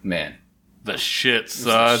 man. The shit, It's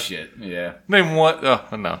son. shit, yeah. Name one... Oh,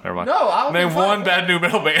 no, never mind. No, I'll Name be fine. one bad new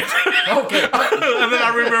metal band. Okay. And then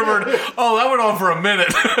I remembered, oh, that went on for a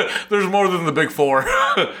minute. There's more than the big 4.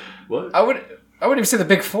 What? I would... I wouldn't even say the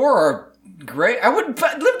Big Four are great. I wouldn't.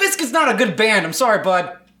 Limp Bizkit's not a good band. I'm sorry,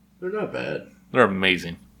 bud. They're not bad. They're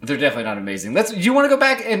amazing. They're definitely not amazing. Do you want to go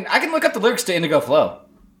back and I can look up the lyrics to Indigo Flow?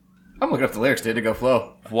 I'm looking up the lyrics to Indigo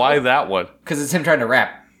Flow Why that one? because it's him trying to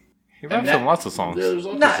rap. He raps in lots of songs. Yeah, there's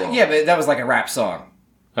lots of songs. Yeah, but that was like a rap song.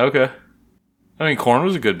 Okay. I mean, Korn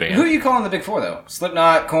was a good band. Who are you calling the Big Four though?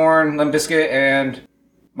 Slipknot, Korn, Limp Bizkit, and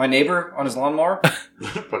my neighbor on his lawnmower.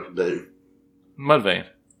 Fucking Dave. Mudvayne.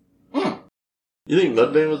 You think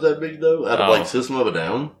Mudvayne was that big though? Out of Oh. like System of a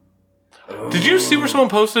Down? Did you see where someone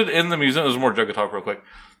posted in the museum? It was more Jugga Talk real quick.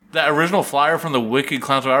 That original flyer from the Wicked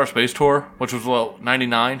Clowns of Outer Space tour, which was,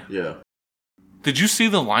 99? Yeah. Did you see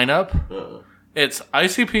the lineup? It's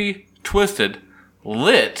ICP, Twisted,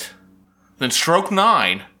 Lit, then Stroke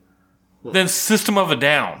 9, then System of a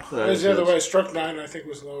Down. It was the other way. Struck 9, I think,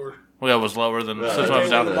 was lower. Well, that was lower than System they of a were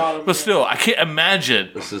Down. the bottom, But yeah. still, I can't imagine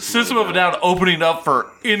System System of of a a Down opening up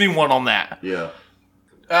for anyone on that. Yeah.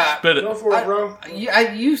 But Go for it, bro.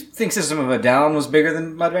 You think System of a Down was bigger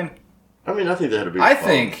than Mudvayne? I mean, I think they had a big I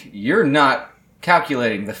following. think you're not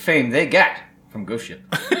calculating the fame they got from Ghost Ship.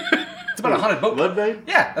 It's about 100 boat. Mudvayne?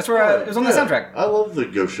 Yeah, that's where it was on the Yeah. soundtrack. I love the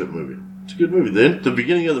Ghost Ship movie. It's a good movie. The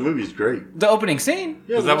beginning of the movie is great. The opening scene.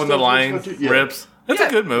 Yeah, is that when the line line rips? It's a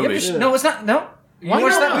good movie. Yeah, no, it's not. No. Why You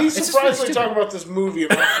watch not? that? We It's just surprisingly really talk stupid. about this movie.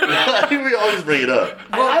 I think we always bring it up.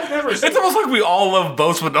 I've never seen It's almost like we all love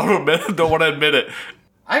boats, but don't want to admit it.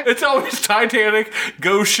 It's always Titanic,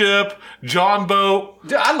 Ghost Ship, John Boat,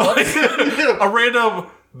 Dude, I love it. a random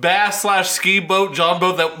bass/ski boat, John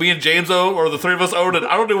Boat that me and James own, or the three of us own. And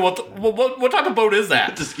I don't know what type of boat is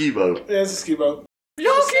that. It's a ski boat. Yeah, it's a ski boat. You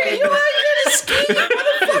okay? You ain't gonna ski? Why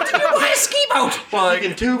the fuck did you buy a ski boat? Like,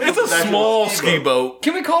 Fucking two it's a actual small ski boat.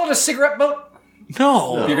 Can we call it a cigarette boat?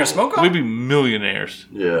 No, You're gonna smoke on? we'd be millionaires.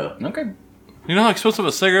 Yeah. Okay. You know how expensive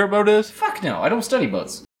a cigarette boat is? Fuck no, I don't study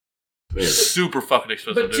boats. Man. Super fucking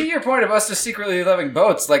expensive, But to dude. your point of us just secretly loving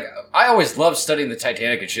boats, like, I always loved studying the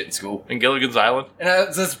Titanic and shit in school. And Gilligan's Island.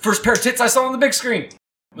 And the first pair of tits I saw on the big screen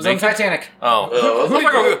was on Naked? Titanic. Oh, Oh,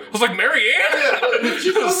 I was like Mary Ann.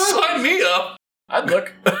 Sign me up. I'd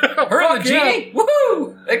look. Her and the genie?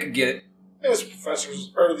 Woohoo! They could get it. It was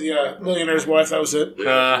Professor's, or the millionaire's wife, that was it.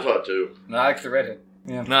 Yeah, I thought too. No, I like the redhead.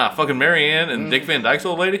 Yeah. Nah, fucking Mary Ann and Dick Van Dyke's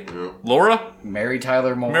old lady. Laura? Mary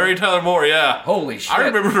Tyler Moore. Mary Tyler Moore, yeah. Holy shit. I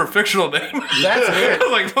remember her fictional name. That's weird. I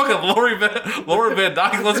was like, fucking Laura Van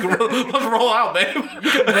Dyke, let's roll out, babe.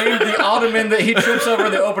 Named the ottoman that he trips over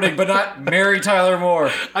in the opening, but not Mary Tyler Moore.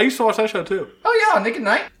 I used to watch that show, too. Oh yeah, on Naked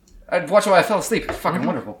Night. I'd watch it while I fell asleep. It's fucking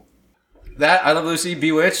wonderful. That, I Love Lucy,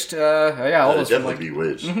 Bewitched, yeah, all those. Definitely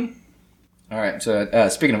Bewitched. All right, so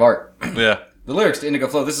speaking of art, Yeah. the lyrics to Indigo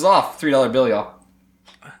Flow. This is off $3 bill, y'all.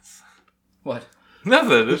 What?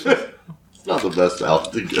 Nothing. It's just, It's not the best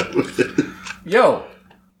out to go with. Yo,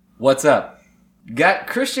 what's up? Got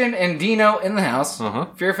Christian and Dino in the house. Uh-huh.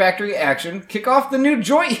 Fear Factory action. Kick off the new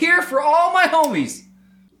joint here for all my homies.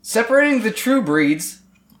 Separating the true breeds,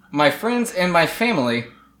 my friends and my family.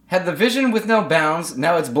 Had the vision with no bounds,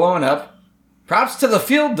 now it's blowing up. Props to the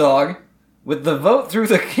field dog with the vote through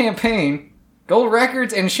the campaign. Gold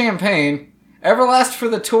records and champagne. Everlast for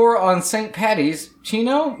the tour on St. Patty's.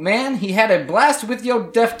 Chino, man, he had a blast with yo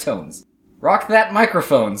Deftones. Rock that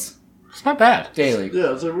microphones. it's not bad. Daily.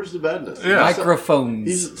 Yeah, so where's the badness? Yeah. Microphones.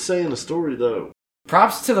 He's saying a story though.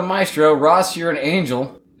 Props to the maestro. Ross, you're an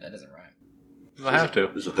angel. That doesn't rhyme. I have to.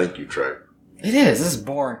 It's a thank you track. It is. This is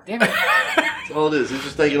boring. Damn it. That's all it is. He's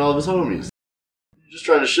just thanking all of his homies. He's just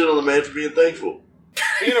trying to shit on the man for being thankful.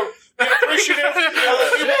 Being appreciative of the people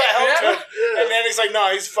that helped him. Yeah. And then he's like,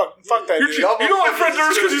 no, he's fuck that dude. You know my friend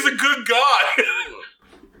Nurse because he's a good guy.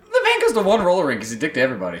 The man goes to one roller rink because he's a dick to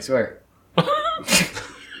everybody, I swear.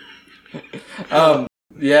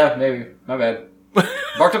 Yeah, maybe. My bad.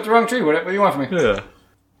 Barked up the wrong tree. What do you want from me? Yeah.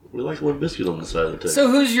 We like Limp Bizkit on the side of the table. So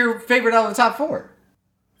who's your favorite out of the top four?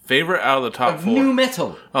 Favorite out of the top Of four? new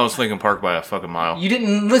metal. Oh, it's Linkin Park by a fucking mile. You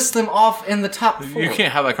didn't list them off in the top four. You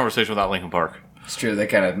can't have that conversation without Linkin Park. It's true. They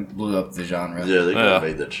kind of blew up the genre. yeah, they kind Yeah. of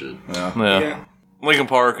made that shit. Yeah. Yeah. Linkin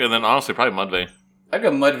Park, and then honestly, probably Mudvayne. I'd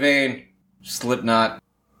go Mudvayne, Slipknot,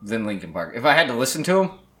 then Linkin Park. If I had to listen to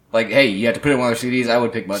them, like, hey, you had to put in one of their CDs, I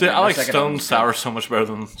would pick Mudvayne. See, I Their like second Stone album's Sour so much better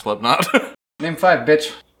than Slipknot. Name 5,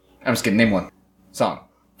 bitch. I'm just kidding. Name 1 song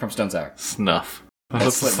from Stone Sour. Snuff. That's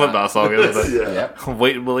That's a Slipknot. Slipknot song, isn't it? Yeah. Yep.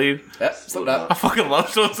 Wait and believe. Yep. Slipknot. I fucking love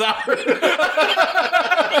Stone Sour.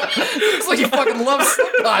 It's like you fucking love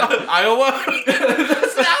Slipknot. Iowa.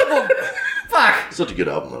 That's an album. Fuck. Such a good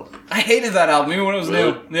album though. I hated that album even when it was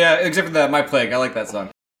Really? new. Yeah, except for that My Plague. I like that song.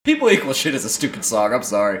 People Equal Shit is a stupid song. I'm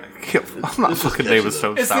sorry. I'm not fucking catchy, David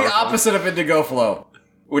Stone It's Sour. the opposite of Indigo Flow,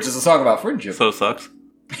 which is a song about friendship. So sucks.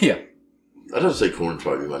 Yeah. I'd have to say Korn's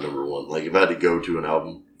probably my number one. Like, if I had to go to an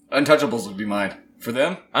album, Untouchables would be mine. For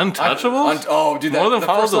them? Untouchables? Oh, dude, that More than the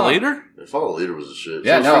Follow first the song. Leader? Follow the Leader was a shit.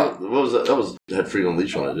 Yeah, So no. what was that? That was had Freedom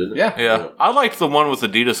Leash on it, didn't it? Yeah. Yeah. I liked the one with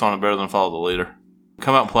Adidas on it better than Follow the Leader.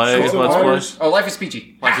 Come out and play. Swords and Let's Waters. play. Oh, Life is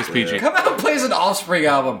Peachy. Life is peachy. Come out and plays an Offspring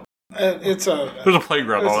album. It's a There's a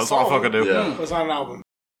playground It's on a it. That's all I song. fucking do. Yeah. it's not an album.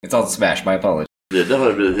 It's on Smash, my apologies. Yeah,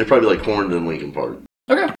 definitely. It'd probably be like Korn then Linkin Park.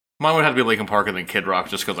 Okay. Mine would have to be Linkin Park and then Kid Rock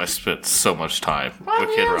just because I spent so much time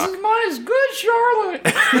with Kid Rock. Mine is Good Charlotte.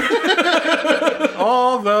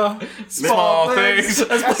 All the small things.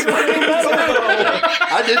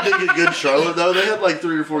 I did think it Good Charlotte though. They had like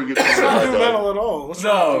 3 or 4 good songs. It's not I new thought. metal at all. What's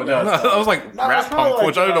wrong? No. That was like No, rap it's probably punk, like,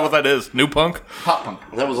 which I don't know what that is. New punk? Pop punk.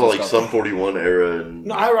 That was all like Sum 41 era and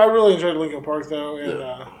No, I really enjoyed Linkin Park though,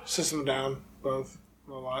 and System of a Down both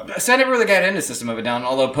a lot. So I never really got into System of a Down,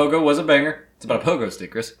 although Pogo was a banger. It's about a pogo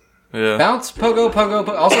stick, Chris. Yeah. Bounce, pogo.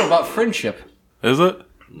 Also about friendship. Is it?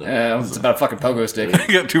 It's about a fucking pogo stick.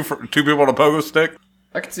 You got two people on a pogo stick?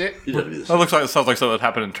 I can see it. you'd have to be the That same. looks like it sounds like something that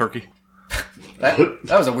happened in Turkey. That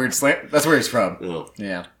was a weird slant. That's where he's from. You know.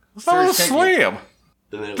 Yeah. It's not a Sir, slam.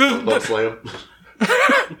 Didn't they have Bug Slam?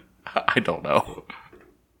 I don't know.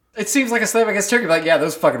 It seems like a slam against Turkey. Like, yeah,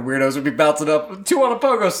 those fucking weirdos would be bouncing up 2 on a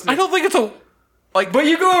pogo stick. I don't think it's a... But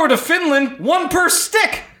you go over to Finland, 1 per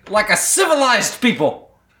stick, like a civilized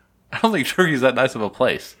people. I don't think Turkey's that nice of a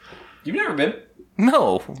place. You've never been.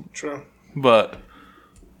 No. True. But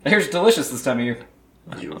Here's delicious this time of year.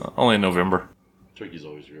 only in November. Turkey's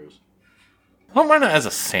always gross. I don't mind it as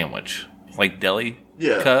a sandwich. Like deli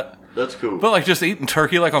Yeah, cut. that's cool. But like just eating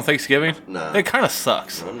turkey like on Thanksgiving, Nah. it kind of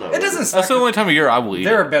sucks. I'm not It doesn't That's suck. the only time of year I will eat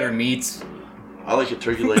There it. are better meats. I like a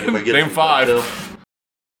turkey leg if I get Name it from 5. Cocktail.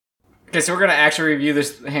 Okay, so we're gonna actually review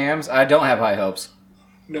this hams. I don't have high hopes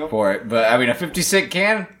No. for it, but I mean, a 50-cent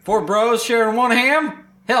can, 4 bros sharing 1 ham.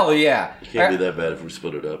 Hell yeah! It can't be that bad if we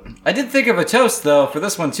split it up. I did think of a toast though for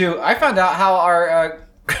this one too. I found out how our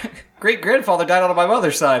great grandfather died on my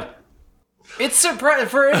mother's side. It's surprising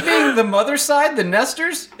for it being the mother's side, the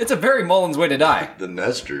Nestors. It's a very Mullins way to die. The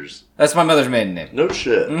Nestors. That's my mother's maiden name. No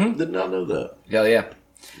shit. Did not know that. Hell yeah.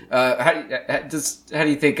 How do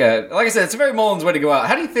you think? Like I said, it's a very Mullins way to go out.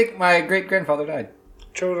 How do you think my great grandfather died?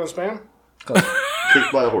 Choked on spam?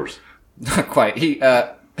 Kicked by a horse. Not quite. He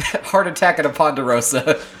heart attack at a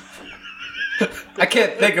Ponderosa. I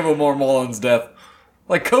can't think of a more Mullins death.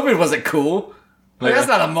 Like COVID wasn't cool. Like, that's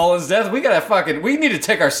not a Mullins death. We need to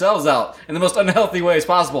take ourselves out in the most unhealthy ways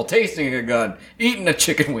possible. Tasting a gun, eating a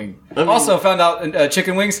chicken wing. mean- Also found out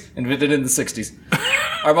chicken wings invented in the 60s.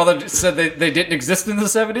 Our mother said they didn't exist in the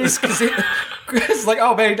 70s because it's like,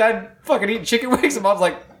 oh man, he died fucking eating chicken wings. And mom's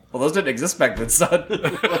like, well, those didn't exist back then, son.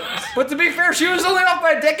 But to be fair, she was only off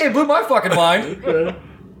by a decade. Blew my fucking mind. I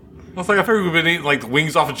was like, I figured we've been eating like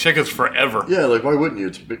wings off of chickens forever. Yeah, like why wouldn't you?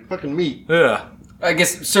 It's big fucking meat. Yeah. I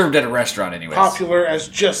guess served at a restaurant anyways. Popular as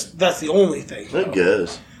just, that's the only thing. I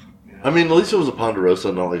guess. I mean, at least it was a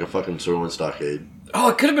Ponderosa, not like a fucking sirloin stockade. Oh,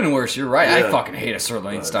 it could have been worse. You're right. I Yeah. fucking hate a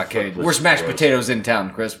sirloin stockade. fuck, Worst mashed gross. potatoes in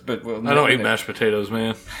town, Chris. But I don't eat mashed potatoes,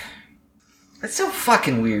 man. It's so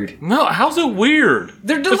fucking weird. No, how's it weird?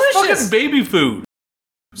 They're It's delicious. fucking baby food.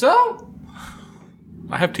 So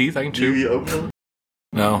I have teeth. I can Do you chew. eat oatmeal?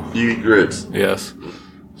 No. Do you eat grits? Yes.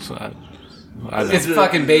 So I don't. it's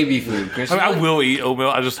fucking baby food, Chris. I mean, I will eat oatmeal.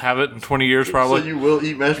 I just haven't in 20 years So probably. you will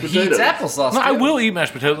eat mashed He potatoes? eats applesauce. No, I too. will eat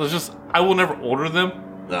mashed potatoes. It's just I will never order them.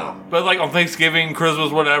 No, But like on Thanksgiving,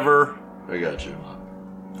 Christmas, whatever, I got you.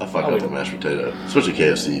 I fuck up a mashed potato, especially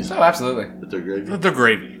KFC's. Oh, absolutely. With their gravy they're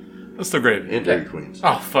gravy. That's the gravy. and Dairy Queens.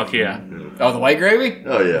 Oh fuck yeah! Oh, the white gravy?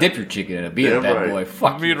 Oh yeah, Dip your chicken in it. Be a Damn bad right. boy.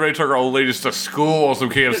 Fuck. Me and Ray took our old ladies to school on some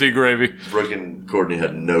KFC gravy. Brooke and Courtney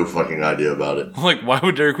had no fucking idea about it. I'm like, why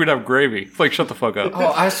would Dairy Queen have gravy? It's like, shut the fuck up.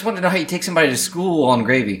 Oh, I just want to know how you take somebody to school on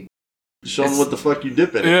gravy. Show them what the fuck you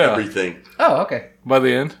dip in Yeah. everything. Oh, okay. By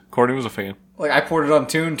the end, Courtney was a fan. Like I poured it on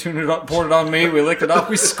Tune poured it on me. We licked it off.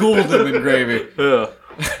 We schooled them in gravy. Yeah.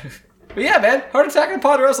 But yeah, man, heart attack in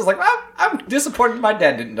Ponderosa. I was like, well, I'm disappointed my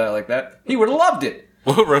dad didn't die like that. He would have loved it.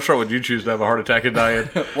 What restaurant would you choose to have a heart attack and die in?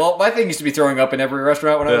 Well, my thing used to be throwing up in every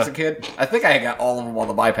restaurant when I was Yeah. a kid. I think I got all of them on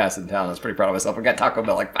the bypass in town. I was pretty proud of myself. I got Taco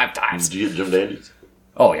Bell like 5 times. Did you get Jim Dandy's?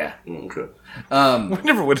 Oh, yeah. Okay. We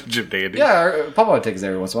never went to Jim Dandy. Yeah, Papa would take us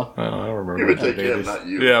every once in a while. I don't remember. You would Jim take him, Dandy's. not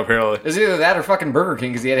you. Yeah, apparently. It was either that or fucking Burger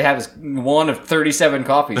King because he had to have his one of 37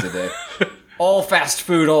 coffees a day. All fast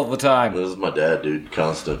food all the time. This is my dad, dude.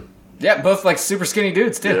 Constant. Yeah, both like super skinny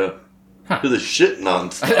dudes, too. Yeah. Do the shit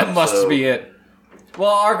nonstop. That must so- be it. Well,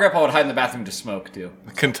 our grandpa would hide in the bathroom to smoke, too.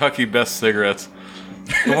 Kentucky Best Cigarettes.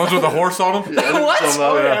 The ones with the horse on them? Yeah, What?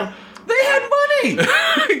 somehow, Oh, yeah. yeah. They had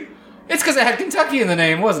money! It's because it had Kentucky in the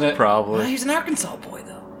name, wasn't it? Probably. Well, he's an Arkansas boy,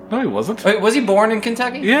 though. No, he wasn't. Wait, was he born in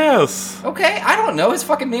Kentucky? Yes. Okay, I don't know. His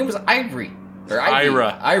fucking name was Ivory. Or Ivy.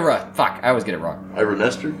 Ira. Ira. Fuck, I always get it wrong. Ira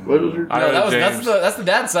Nestor? What was her? Ira No, James. that's the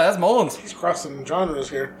dad's side. That's Mullins. He's crossing genres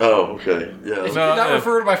here. Oh, okay. Yeah. If No, you not if-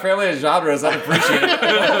 refer to my family as genres, I'd appreciate it.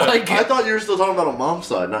 Like, I thought you were still talking about on mom's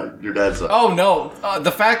side, not your dad's side. oh no,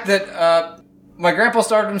 the fact that my grandpa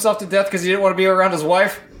starved himself to death because he didn't want to be around his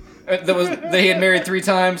wife. That he had married 3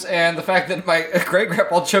 times, and the fact that my great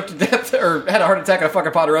grandpa choked to death or had a heart attack at a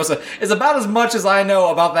fucking Ponderosa is about as much as I know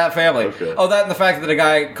about that family. Okay. Oh, that and the fact that a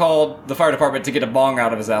guy called the fire department to get a bong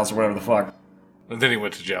out of his house or whatever the fuck. And then he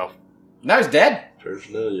went to jail. Now he's dead.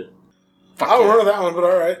 Paraphernalia. Fuck I don't yeah. remember that one, but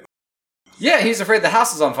all right. Yeah, he's afraid the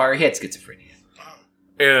house is on fire. He had schizophrenia.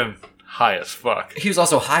 And high as fuck. He was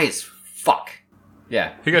also high as fuck.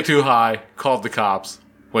 Yeah. He got too high, called the cops,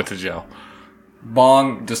 went to jail.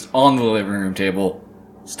 Bong just on the living room table,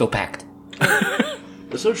 still packed.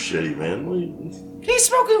 That's so shitty, man. He's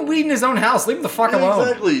smoking weed in his own house. Leave him the fuck alone.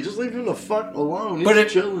 Exactly. Just leave him the fuck alone. He's But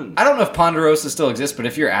chilling. I don't know if Ponderosa still exists, but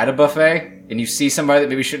if you're at a buffet and you see somebody that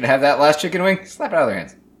maybe shouldn't have that last chicken wing, slap it out of their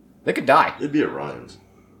hands. They could die. It'd be at Ryan's.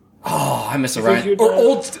 Oh, I miss a You think Ryan. you'd Or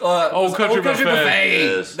die? Old Country Buffet.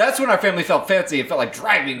 Yes. That's when our family felt fancy. It felt like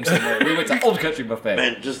driving somewhere. We went to Old Country Buffet.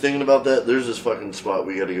 Man, just thinking about that, there's this fucking spot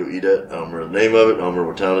we gotta go eat at. I don't remember the name of it. I don't remember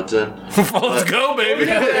what town it's in. Let's go, baby.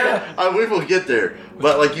 We will get there.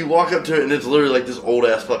 But, like, you walk up to it and it's literally like this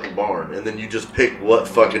old-ass fucking barn. And then you just pick what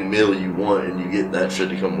fucking meal you want and you get that shit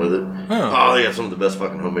to come with it. Huh. Oh, they got some of the best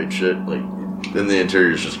fucking homemade shit. Like, then the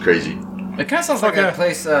interior is just crazy. It kind of sounds like that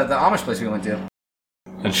place, the Amish place we went to.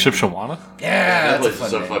 And Shipshawana? Yeah, That that's a place fun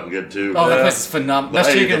is so name. fucking good, too. Oh, that place is phenomenal. Best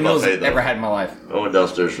I ate the chicken meals buffet, I've though. ever had in my life. I went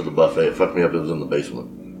downstairs for the buffet. It fucked me up. It was in the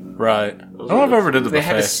basement. Right. I don't know if I ever did the They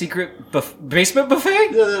had a buffet. secret basement buffet?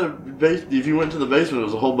 Yeah, if you went to the basement, it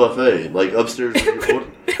was a whole buffet. Like, upstairs.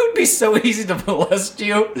 It would be so easy to molest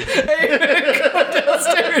you. Hey, go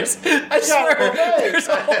downstairs. I swear, there's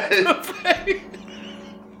a whole buffet.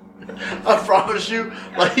 I promise you,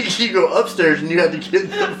 like, you go upstairs and you had to get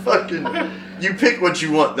the fucking... You pick what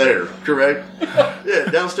you want there, correct? Yeah,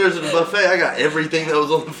 downstairs at the buffet, I got everything that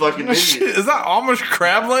was on the fucking menu. Shit, is that Amish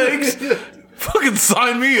crab legs? Fucking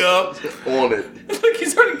sign me up. On it. Look,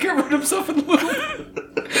 he's already covered himself in lube.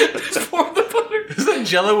 Just pour the butter. Is that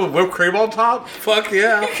jello with whipped cream on top? Fuck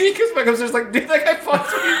yeah. He comes back upstairs like, dude, that guy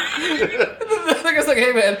fucked me. And the other guy's like,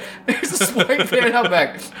 hey man, there's a swing fan out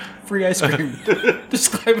back. Free ice cream.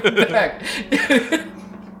 Just climb in the back.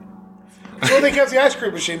 So they got the ice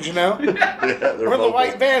cream machines, you know? Yeah, they're Or the local.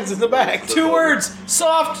 white vans in the back. 2 words,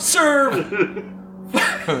 soft serve.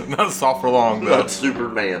 Not soft for long, though. Not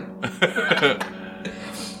Superman.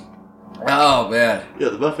 Oh man. Yeah,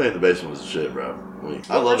 the buffet in the basement was the shit, bro.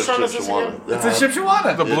 I love it. restaurant is this Shipshawana. It's a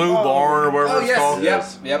Shipshawana. The Blue Barn or whatever Oh it's yes, called.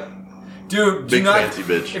 Yes. yep. Dude, do Big not, fancy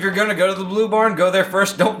bitch. if you're gonna go to the Blue Barn, go there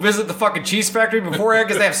first. Don't visit the fucking cheese factory beforehand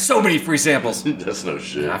because they have so many free samples. That's no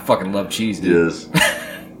shit. I fucking love cheese, dude. Yes.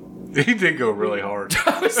 He did go really hard.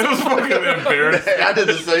 It was fucking embarrassing. I did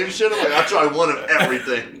the same shit. I'm like, I tried one of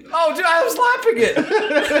everything. Oh, dude, I was laughing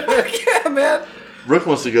it. Yeah, man. Brooke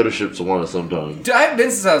wants to go to Shipshawana sometime. Dude, I haven't been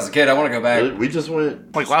since I was a kid. I want to go back. We just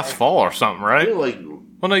went. Like last fall or something, right? Like,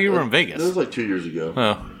 Well, no, you were in it Vegas. was like 2 years ago.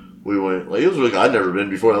 Oh. We went, like, it was really, I'd never been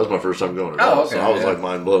before. That was my first time going. Oh, okay, So I was yeah. like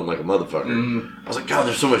mind blown like a motherfucker. I was like, God,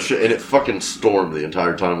 there's so much shit. And it fucking stormed the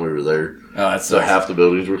entire time we were there. Oh, that's So half the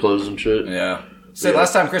buildings were closed and shit. Yeah. So Yeah.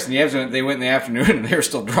 last time Chris and Yams went, they went in the afternoon and they were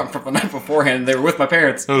still drunk from the night beforehand. And they were with my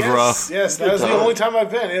parents. It was Yes, rough. yes, that was the time. only time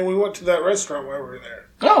I've been. And we went to that restaurant while we were there.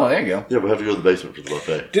 Oh, there you go. Yeah, we have to go to the basement for the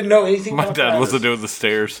buffet. Didn't know anything My about dad that. wasn't doing the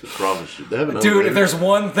stairs. Promise you. They have an Dude, elevator. if there's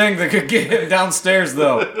one thing that could get him downstairs,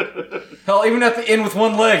 though, hell, even at the inn with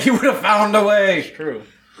one leg, he would have found a way. True.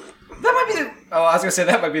 That might be the. Oh, I was gonna say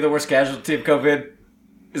that might be the worst casualty of COVID.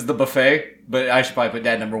 Is the buffet, but I should probably put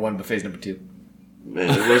Dad number 1, buffet's number 2. Man,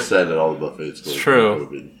 it was sad that all the buffets closed. True.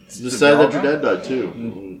 during COVID. It's just sad that your dad died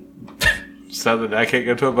too. Sad that I can't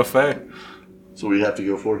go to a buffet. So we have to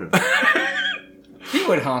go for him. He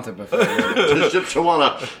would haunt a buffet. To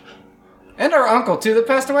Shipshawana. And our uncle, too, that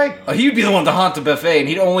passed away. Oh, he'd be the one to haunt the buffet, and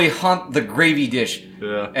he'd only haunt the gravy dish.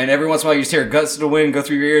 Yeah. And every once in a while, you just hear guts to the wind go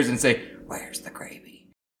through your ears and say, "Where's the gravy?"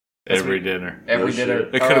 Every dinner. Every No dinner.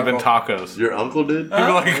 shit. It could have been tacos. Your uncle did? He'd be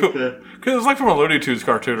like, Okay. because it was like from a Looney Tunes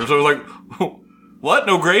cartoon, so it was like, what?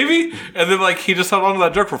 No gravy? And then like he just held on to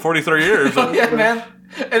that joke for 43 years. Oh, yeah, man.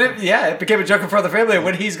 And it became a joke in front of the family. And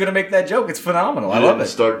when he's going to make that joke, it's phenomenal. I You love didn't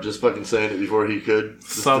it. start just fucking saying it before he could?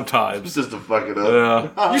 Sometimes. Just to fuck it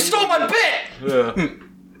up. Yeah. You stole my bit! Yeah.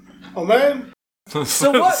 Oh, man.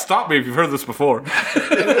 So what? Stop me if you've heard this before. A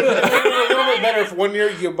little bit have better if one year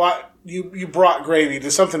you brought gravy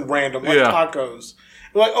to something random like tacos.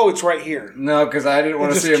 You're like, oh, it's right here. No, because I didn't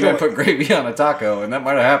want to see a man put gravy on a taco, and that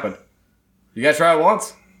might have happened. You gotta try it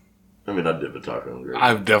once. I mean, I dip a taco in gravy.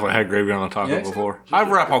 I've definitely had gravy on a taco before. I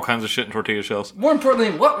wrap all kinds of shit in tortilla shells. More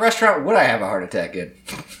importantly, what restaurant would I have a heart attack in?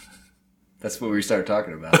 That's what we started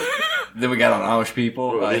talking about. Then we got on Amish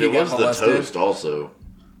people. It He was got the molested. toast also.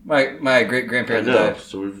 My great grandparents died.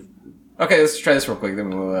 So we've... Okay, let's try this real quick. Then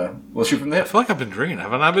we'll shoot from the I hip. feel like I've been drinking.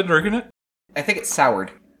 Haven't I been drinking it? I think it's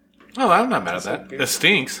soured. Oh, I'm not mad at that. It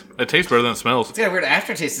stinks. It tastes better than it smells. It's got a weird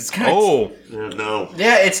aftertaste. It's kind of Oh,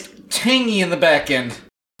 yeah, it's tangy in the back end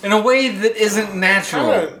in a way that isn't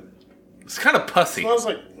natural. it's kind of pussy. Smells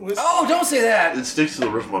like whiskey. Oh, don't say that. It sticks to the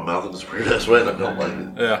roof of my mouth in this weird ass way, and I don't like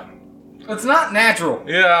it. Yeah. It's not natural.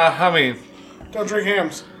 Yeah, I mean, Don't drink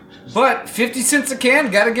hams. But 50 cents a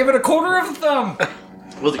can, gotta give it a quarter of a thumb.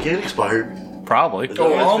 Well, the can expired. probably.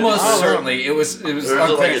 Oh, almost been- certainly. It was Or is it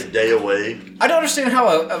unclear. like a day away? I don't understand how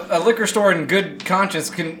a liquor store in good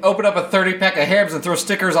conscience can open up a 30-pack of hams and throw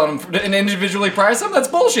stickers on them and individually price them. That's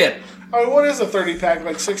bullshit. I mean, what is a 30-pack?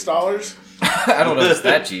 Like $6? I don't know if it's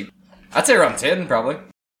that cheap. I'd say around 10, probably.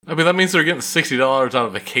 I mean, that means they're getting $60 out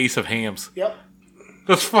of a case of hams. Yep.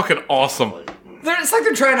 That's fucking awesome. It's like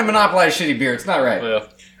they're trying to monopolize shitty beer. It's not right.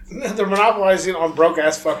 Yeah. They're monopolizing on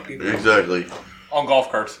broke-ass fuck people. Exactly. On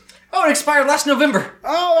golf carts. Oh, it expired last November.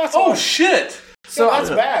 Oh, that's Oh, shit. So that's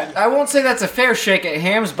bad. I won't say that's a fair shake at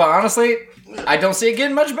hams, but honestly, I don't see it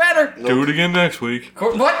getting much better. Do it again next week.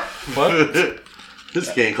 What? What?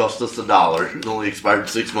 This can cost us $1. It only expired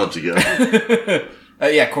 6 months ago.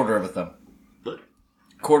 Yeah, quarter of a thumb. But-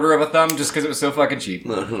 Quarter of a thumb just because it was so fucking cheap.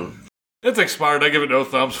 It's expired. I give it no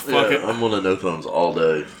thumbs. Fuck Yeah, it. I'm on a no thumbs all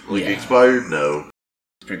day. Like Yeah. expired? No.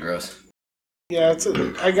 It's pretty gross. Yeah,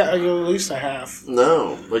 I got at least a half.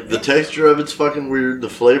 No. Like the texture of it's fucking weird. The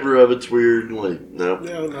flavor of it's weird. Like, no.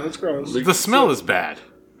 No, it's gross. The smell is bad.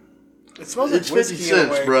 It smells like It's 50 whiskey in a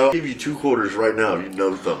cents, way. bro. I'll give you 2 quarters right now if you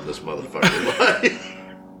no thumb this motherfucker.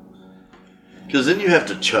 Because then you have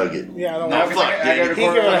to chug it. Yeah, I don't No, like because fuck, I dude. got a He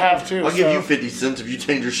quarter gave it a of a half too. I'll give so- you 50 cents if you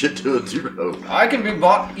change your shit to a 0. I can be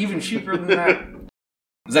bought even cheaper than that.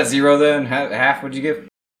 Is that 0 then? Half would you give?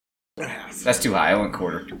 That's too high. I went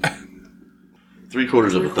quarter.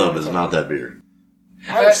 3/4 of a thumb is not that beer.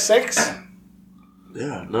 Out of 6?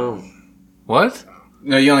 Yeah, no. What?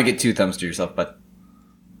 No, you only get 2 thumbs to yourself, but.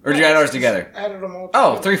 Or did you add ours together? Added them all.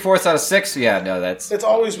 Oh, 3/4 out of 6? Yeah, no, that's. It's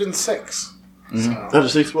always been 6. Out of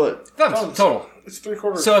 6 what? Thumbs, total. It's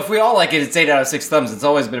 3/4. So if we all like it, it's 8 out of 6 thumbs. It's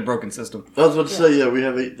always been a broken system. I was about to say, yeah, we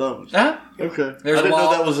have 8 thumbs. Huh? Okay. There's I didn't a know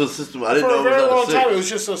law- that was a system. I didn't for know a it was very out long of 6. time, it was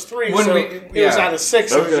just those 3. When So we- it was yeah. out of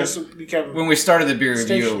 6. So Okay. it just became. When we started the beer review,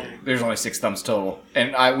 Stationary. there's only 6 thumbs total.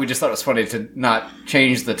 And we just thought it was funny to not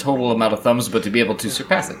change the total amount of thumbs, but to be able to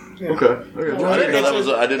surpass it. Okay. I didn't know that was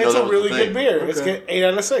a, I didn't It's know that a was really a thing. good beer. Okay. It's get 8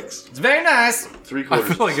 out of 6. It's very nice. 3/4. I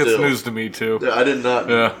feel like it's still. news to me, too. Yeah, I did not.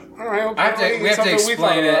 Yeah. All right. Okay. We have to It's something we explain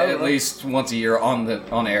thought it about. at least once a year on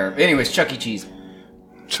air. Anyways, Chuck E. Cheese.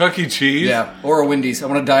 Chuck E. Cheese? Yeah, or a Wendy's. I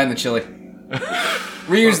want to die in the chili.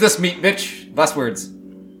 Reuse this meat, bitch. Last words.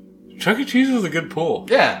 Chuck E. Cheese is a good pull.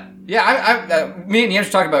 Yeah. Yeah, me and Yams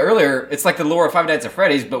were talking about earlier, it's like the lore of Five Nights at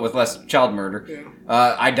Freddy's, but with less child murder.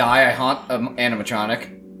 Yeah. I die, I haunt an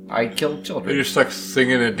animatronic. I kill children. You're stuck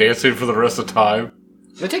singing and dancing for the rest of the time.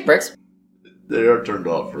 They take breaks. They are turned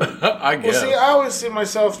off. For I Well, guess. see, I always see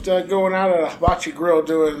myself going out at a hibachi grill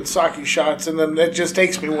doing sake shots, and then it just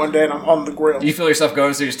takes me one day and I'm on the grill. You feel yourself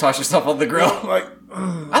going, so you just toss yourself on the grill. Like,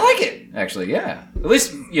 I like it, actually, yeah. At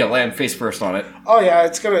least, land face first on it. oh yeah,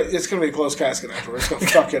 it's gonna be a closed casket afterwards.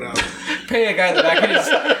 It's gonna fuck it up. Pay a guy in the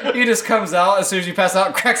back, he just comes out as soon as you pass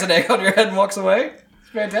out, cracks an egg on your head and walks away. It's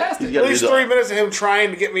fantastic. You gotta At least do the- 3 minutes of him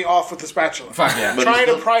trying to get me off with the spatula. Fuck yeah. But Trying he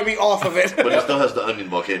to still- pry me off of it. But it still has the onion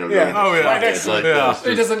volcano Yeah. going. Oh, yeah. Right next It's to like, it. Yeah.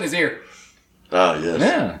 It does it in his ear. Oh, yes.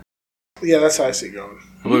 Yeah. Yeah, that's how I see it going.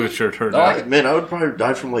 Look at your turn. I like it. Man, I would probably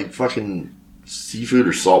die from like fucking seafood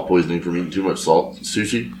or salt poisoning from eating too much salt.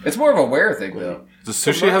 Sushi. It's more of a wear thing, though. Does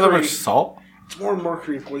sushi have that much salt? It's more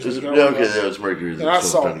mercury poison. Is it, going yeah, on. okay, yeah, it's mercury. Not That's what I'm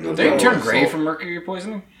salt. trying to go They with. turn gray Salt. from mercury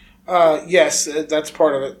poisoning? Yes, that's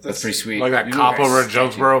part of it. That's pretty sweet. Like that You cop guys- over at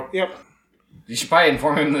Jonesboro? Yep. You should probably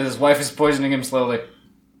inform him that his wife is poisoning him slowly.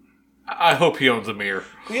 I hope he owns a mirror.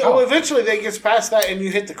 Yeah, well, eventually they gets past that, and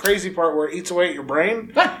you hit the crazy part where it eats away at your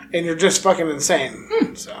brain, and you're just fucking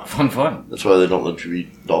insane. So Fun. That's why they don't let you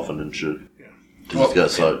eat dolphin and shit. Because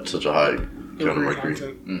it's got such a high count of mercury.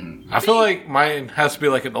 content. I feel like mine has to be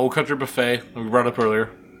like an old country buffet, like we brought up earlier.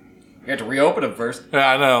 You have to reopen him first. Yeah,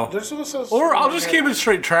 I know. There's also Or I'll just keep it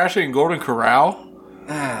straight trashy in Golden Corral.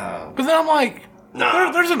 Oh. But then I'm like,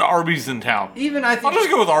 Nah. There's an Arby's in town. Even I I'll think just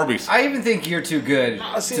go with Arby's. I even think you're too good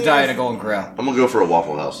see, to die at a Golden Corral. I'm gonna go for a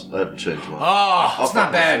Waffle House. I haven't changed my. Ah, It's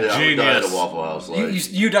not bad. Yeah, I'm gonna die at a Genius. Waffle House.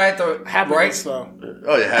 Like, You die at the Happiness, right. though.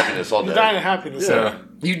 oh yeah, happiness all You day. die in happiness. Yeah. though.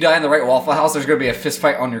 You die in the right Waffle House. There's gonna be a fist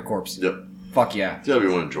fight on your corpse. Yep. Fuck yeah. It's gotta be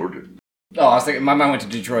one in Georgia. Oh, I was thinking my mind went to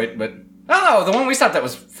Detroit, but oh, the one we stopped at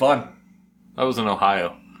was fun. that was in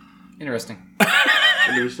Ohio. Interesting.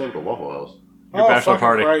 I never stopped at a Waffle House. Your bachelor fucking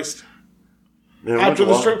party. Christ. Man, I went After to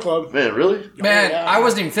the Waffle- strip club. Man, really? Man, yeah. I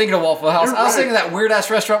wasn't even thinking of Waffle House. You're I was right. thinking of that weird ass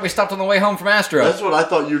restaurant we stopped on the way home from Astro. That's what I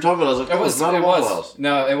thought you were talking about. I was like, It oh, was it's not a it Waffle was. House.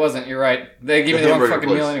 No, it wasn't. You're right. They gave me The the wrong hamburger fucking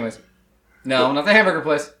place. meal, anyways. No, not the hamburger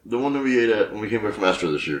place. The one that we ate at when we came back from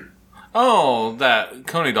Astro this year. Oh, that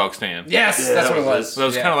Coney dog stand. Yes, Yeah, that's that what it was was. So it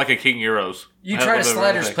was Yeah. kind of like a King Euros. You Had a tried a little bit of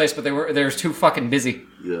Sliders everything. place, but they were too fucking busy.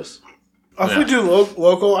 Yes. If we do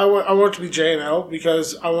local, I want it to be J&L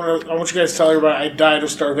because I want you guys to tell everybody I died of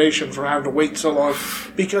starvation from having to wait so long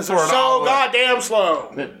because they're For an so hour. goddamn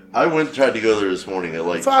slow. Man, I tried to go there this morning at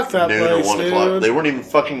like Fuck that noon place, or 1 o'clock. dude. They weren't even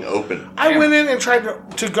fucking open. I went in and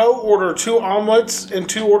tried to go order 2 omelets and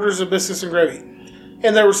 2 orders of biscuits and gravy,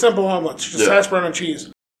 and they were simple omelets, just Yeah. hash brown and cheese.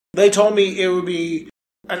 They told me it would be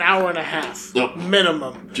an hour and a half Yep.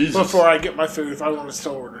 minimum Jesus. before I get my food if I want to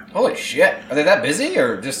still order. Holy shit! Are they that busy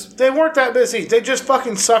or just? They weren't that busy. They just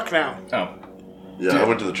fucking suck now. Oh, Yeah, I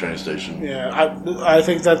went to the train station. Yeah, I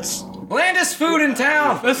think that's blandest food in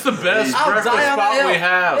town. That's the best I'll breakfast die on the spot hill. we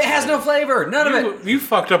have. It has no flavor. None of it. You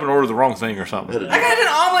fucked up and ordered the wrong thing or I something. had to I got an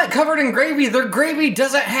omelet covered in gravy. Their gravy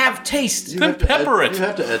doesn't have taste. Then pepper You it.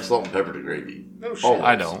 have to add salt and pepper to gravy. no shit. Oh,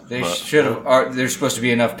 I don't. They but- should have. There's supposed to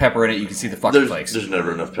be enough pepper in it. You can see the fucking flakes. There's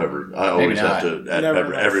never enough pepper. I always have not. to add Never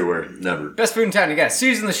pepper enough. everywhere. Never. Best food in town. You got to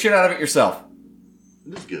season the shit out of it yourself.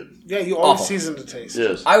 It's good. Yeah, you always Awful. season to taste.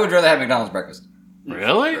 Yes. I would rather have McDonald's breakfast.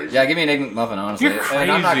 Really? Yeah, give me an egg McMuffin, honestly. You're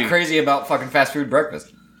And I'm not crazy. crazy about fucking fast food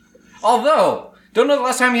breakfast. Although, don't know the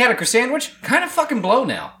last time you had a croissant sandwich? Kind of fucking blow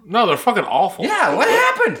now. No, they're fucking awful. Yeah, what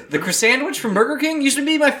happened? The croissant sandwich from Burger King used to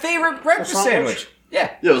be my favorite breakfast Croissant sandwich.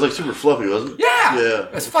 Yeah. Yeah, it was like super fluffy, wasn't it? Yeah. Yeah.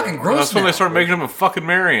 It's fucking gross. That's when now. they started making them in fucking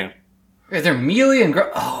Marion. Yeah, they're mealy and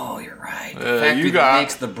gross. Oh, you're right. The factory you that got-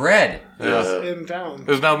 makes the bread. Yeah. In town.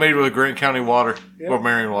 It's now made with Grant County water Yep. or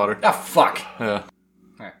Marion water. Oh, fuck. Yeah.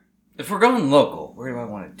 Alright. If we're going local, where do I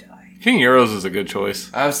want to die? King Euros is a good choice.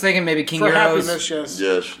 I was thinking maybe King For Euros. happiness, yes.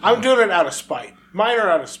 Yes. I'm doing it out of spite. Mine are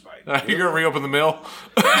out of spite. You're gonna reopen the mill?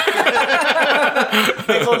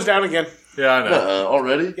 They closed down again. Yeah, I know.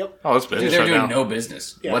 Already? Yep. Oh, it's been Dude, they're shut doing down. no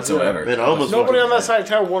business Yeah, whatsoever. Man, I almost Nobody went on that side of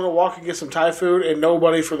town wanted to walk and get some Thai food, and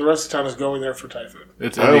nobody for the rest of the town is going there for Thai food.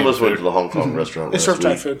 It's I Indian almost went food. to the Hong Kong restaurant They last serve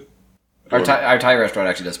Thai week. food. Our Thai restaurant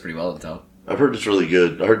actually does pretty well at the time. I've heard it's really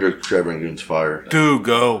good. I heard their crab rangoon's fire. Dude,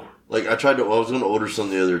 go. Like, I was going to order some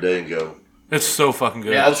the other day and go. It's so fucking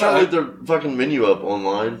good. Yeah. I was trying to look their fucking menu up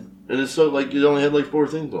online, and it's so, like, it only had, like, 4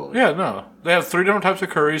 things on it. Yeah, no. They have 3 different types of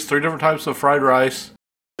curries, 3 different types of fried rice,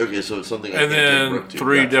 Okay, so it's something I and can't take then Brooke to.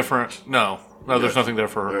 3 Gotcha. different. No, there's nothing there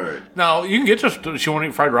for her. All right. Now you can get just. She won't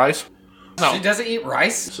eat fried rice. No, She doesn't eat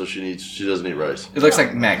rice? So she doesn't eat rice. It looks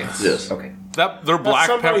like maggots. Yes. Okay. their black That's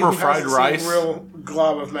somebody pepper who fried hasn't seen rice. Real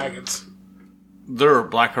glob of maggots. Their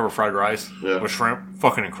black pepper fried rice Yeah. with shrimp,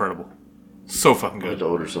 fucking incredible. So fucking I had good. to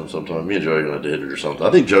order some sometime. Me and Joey are going to hit it or something.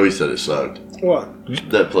 I think Joey said it sucked. What?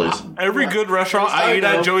 That place. Every good restaurant I eat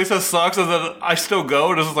know. at, Joey says sucks, and then I still go,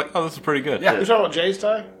 and it's just like, oh, this is pretty good. Yeah. You talking about Jay's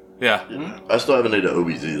Thai? Yeah. I still haven't ate at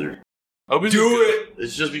Obi's either. Obi's Do is good. it!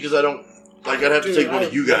 It's just because I don't. Like, I'd have to Dude, take one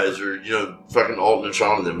of you guys or, fucking Alton and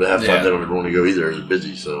Sean and them, but half the time Yeah. they don't ever want to go either. They're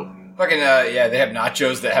busy, so. Fucking, yeah, they have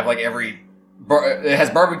nachos that have like every. It has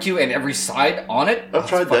barbecue and every side on it. I've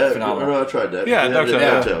tried fucking that. phenomenal. No, I tried that. Yeah, They have it Ducktail, at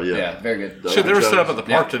yeah. Ducktail, Yeah, very good. Shit, they were set up at the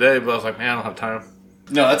Yeah. park today, but I was like, man, I don't have time.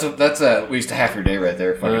 No, that's at least a half your day right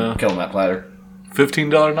there. Fucking killing that platter.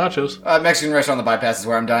 $15 nachos. Mexican restaurant on the bypass is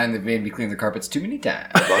where I'm dying. They've made me clean the carpets too many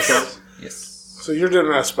times. Buckhouse? Yes. So you're doing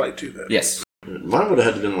it out of spite too, then? Yes. Mine would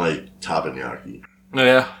have had to been like teppanyaki.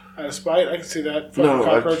 Yeah. Out of spite? I can see that. Fucking No,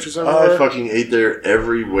 cockroaches I everywhere. fucking ate there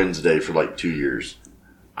every Wednesday for like 2 years.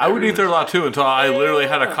 I would eat there a lot too until I literally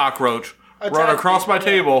had a cockroach run Attack across me, my yeah.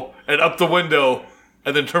 table and up the window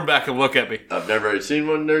and then turn back and look at me. I've never seen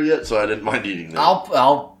one there yet, so I didn't mind eating them.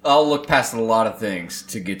 I'll look past a lot of things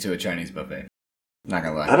to get to a Chinese buffet. Not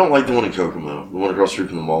gonna I lie. don't like the one in Kokomo, the one across the street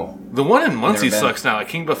from the mall. The one in Muncie Never been. sucks now, like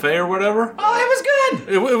King Buffet or whatever. Oh, it was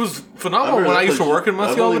good. It was phenomenal when I used to work in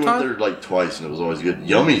Muncie I've all only the went time. there like twice, and it was always good.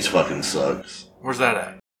 Yummy's fucking sucks. Where's that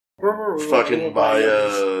at? Fucking by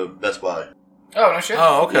Best Buy. Oh no shit.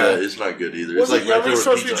 Oh, Yeah, okay. it's not good either. Was it's it like right there Yummy where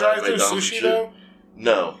supposed to be Pizza Hut, drive-through McDonald's sushi shit. though?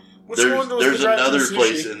 No. Which there's one was there's the drive-thru another sushi?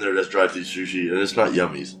 place in there that's drive-through sushi, and it's not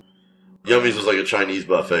Yummy's. Yummy's was like a Chinese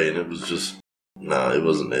buffet, and it was just Nah, it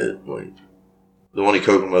wasn't it. Like, the one in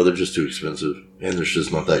Kokomo, they're just too expensive. And they're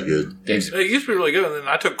just not that good. Dave's It used to be really good, and then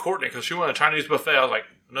I took Courtney because she wanted a Chinese buffet. I was like,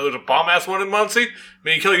 no, there's a bomb-ass one in Muncie.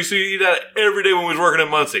 Me and Kelly used to eat that every day when we was working in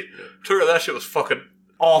Muncie. Took her, that shit was fucking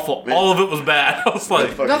awful. Man. All of it was bad. I was like,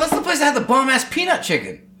 Fuck. No, that's the place that had the bomb-ass peanut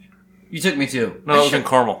chicken. You took me to. no, that was in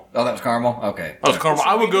Carmel. Oh, that was Carmel? Okay. That was Carmel.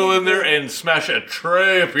 I would go in there and smash a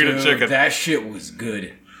tray of peanut Dude, chicken. that shit was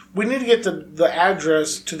good. We need to get the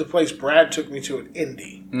address to the place Brad took me to in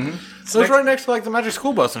Indy. So it's right next to like the Magic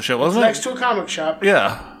School Bus and shit, wasn't Next it? to a comic shop.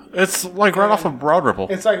 Yeah. It's like right off of Broad Ripple.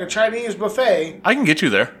 It's like a Chinese buffet I can get you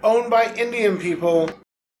there. owned by Indian people.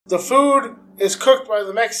 The food is cooked by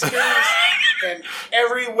the Mexicans, and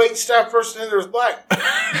every waitstaff person in there is black.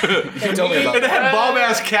 And told me about It had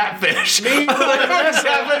bomb-ass catfish. Me, The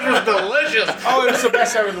catfish was delicious. Oh, it's the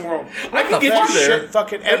best ever in the world. I can get Best you there. shit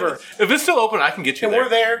fucking ever. If it's still open, I can get you And there. we're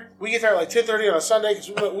there. We get there at like 10:30 on a Sunday because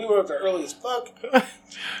we went up there early as fuck.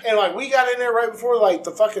 And like we got in there right before like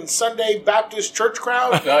the fucking Sunday Baptist church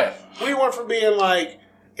crowd. Oh, yeah. We went from being like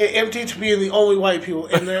empty to being the only white people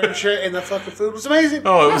in there and shit. And the fucking food was amazing.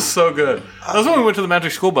 Oh, it was so good. That was when we went to the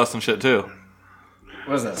Magic School Bus and shit, too.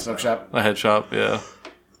 What is that, smoke shop? The head shop, yeah.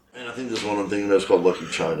 And I think there's one I'm thinking that's called Lucky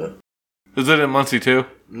China. Is it in Muncie, too?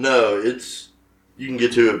 No, you can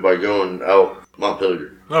get to it by going out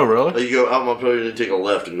Montpelier. Oh, really? Like, you go out Montpelier and then take a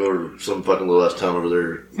left and go to some fucking little ass town over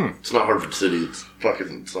there. It's not Hartford City. It's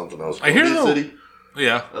fucking something else. I hear Columbia the- City?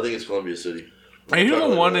 Yeah. I think it's Columbia City. I hear the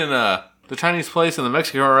Chocolate one like in the Chinese place and the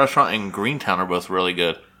Mexican restaurant in Greentown are both really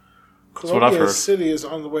good. what I've Columbia heard. City is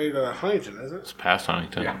on the way to Huntington, isn't it? It's past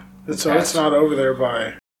Huntington. Yeah. So it's not over there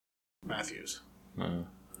by Matthews.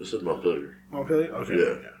 It said Montpelier. Montpelier? Okay.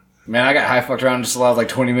 Yeah. Man, I got high fucked around and just allowed like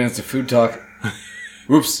 20 minutes of food talk.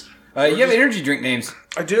 Whoops. You have energy drink names.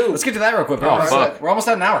 I do. Let's get to that real quick. Oh, fuck. We're almost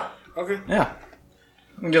at an hour. Okay. Yeah.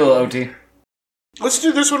 We can do a little OT. Let's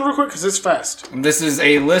do this one real quick because it's fast. This is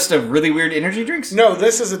a list of really weird energy drinks? No,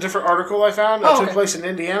 this is a different article I found. It Oh, took okay. place in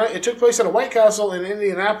Indiana. It took place at a White Castle in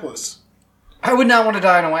Indianapolis. I would not want to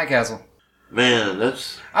die in a White Castle. Man,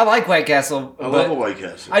 that's... I like White Castle, I love but a White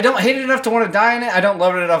Castle. I don't hate it enough to want to die in it. I don't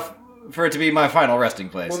love it enough for it to be my final resting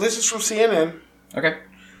place. Well, this is from CNN, Okay.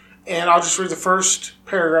 and I'll just read the first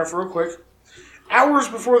paragraph real quick. Hours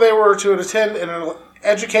before they were to attend an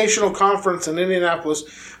educational conference in Indianapolis,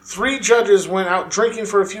 3 judges went out drinking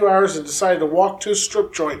for a few hours and decided to walk to a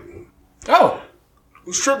strip joint. Oh.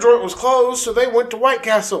 The strip joint was closed, so they went to White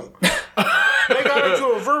Castle. They got into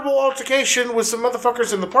a verbal altercation with some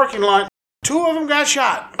motherfuckers in the parking lot. 2 of them got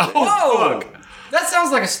shot. Whoa! That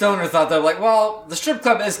sounds like a stoner thought, though. Like, well, the strip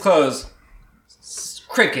club is closed.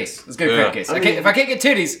 Crib case. Let's get a crib Yeah. case. If I can't get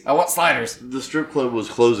titties, I want sliders. The strip club was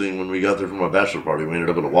closing when we got there for my bachelor party. We ended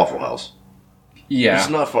up in a Waffle House. Yeah. It's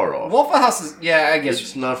not far off. Waffle House is, yeah, I guess.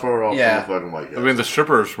 It's not far off Yeah. from the fucking White Castle. I mean, the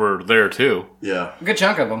strippers were there, too. Yeah. A good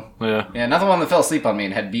chunk of them. Yeah. Yeah, not the one that fell asleep on me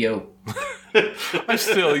and had BO.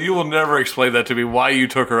 Still, you will never explain that to me, why you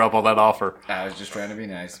took her up on that offer. I was just trying to be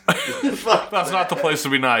nice. That's not the place to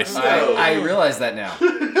be nice. I realize that now.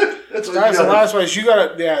 That's what That's you the gotta- last place. You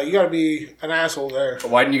gotta be an asshole there.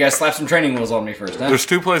 Why didn't you guys slap some training wheels on me first, huh? There's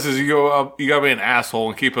 2 places you go up, you gotta be an asshole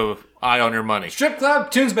and keep an eye on your money. Strip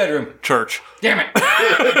club, Toon's bedroom. Church. Damn it.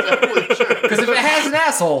 Because if it has an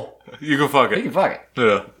asshole, You can fuck you it. can fuck it.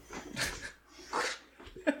 Yeah.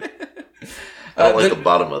 I don't like the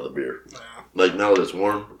bottom of the beer. Like, now that it's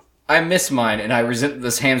warm. I miss mine, and I resent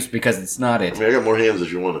this hams because it's not it. I mean, I got more hands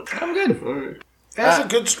if you want it. I'm good. All right. It has a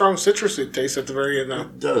good, strong citrusy taste at the very end, though.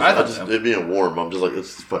 It does. I I thought just, so. it being warm, I'm just like,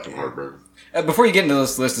 it's fucking heartburn. Before you get into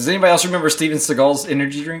this list, does anybody else remember Steven Seagal's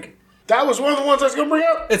energy drink? That was one of the ones I was gonna bring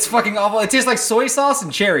up. It's fucking awful. It tastes like soy sauce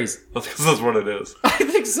and cherries. That's because that's what it is. I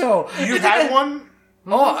think so. You had one?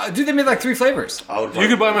 Oh, dude, they made like 3 flavors. I would You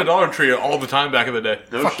could buy my Dollar Tree all the time back in the day.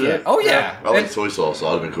 No Fuck shit. yeah. Oh, yeah. I like And soy sauce, so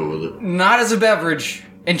I'd have been cool with it. not as a beverage.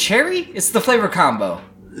 And cherry? It's the flavor combo.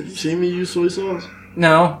 Have you seen me use soy sauce?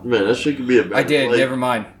 No, Man, that shit could be a bad I did. like, Never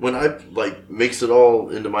mind. When I, like, mix it all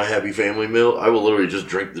into my Happy Family meal, I will literally just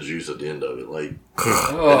drink the juice at the end of it. Like,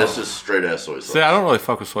 and it's just straight-ass soy sauce. See, I don't really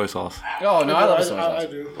fuck with soy sauce. Oh, no, I love soy I sauce.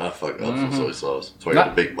 do. I fuck up some soy sauce. That's why I Not-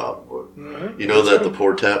 got the Big Bob for it. You know that the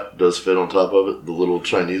pour tap does fit on top of it? The little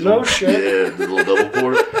Chinese No one? shit. Yeah, the little double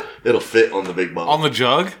pour. It'll fit on the Big Bob. On the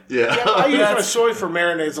jug? yeah. I use my That's- soy for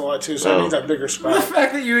marinades a lot, too, so I Oh. need that bigger The spot.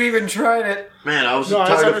 fact that you even tried it. Man, I was No, that's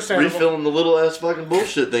tired of understandable. refilling the little-ass fucking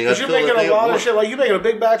bullshit thing. I Because you're making a lot of shit. Like, you making a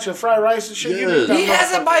big batch of fried rice and shit. You Yes. need that He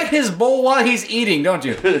has it by his bowl while he's eating, don't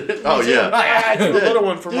you? Oh, yeah. I do a little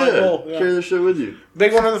one for my bowl. Carry Yeah. this shit with you.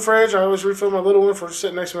 Big one in the fridge. I always refill my little one for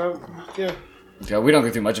sitting next to me. Yeah. Yeah, we don't go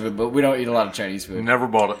through much of it, but we don't eat a lot of Chinese food. Never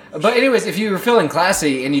bought it. But anyways, if you were feeling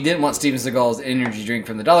classy and you didn't want Steven Seagal's energy drink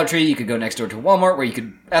from the Dollar Tree, you could go next door to Walmart where you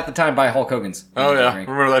could, at the time, buy Hulk Hogan's. Oh, energy yeah. drink.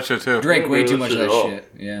 Remember that shit, too. Drink way Yeah, too that much of shit that at all.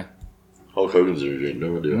 shit. Yeah. Hulk Hogan's energy,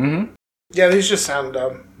 no idea. Mm-hmm. Yeah, these just sound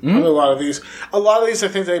dumb. I know a lot of these. A lot of these I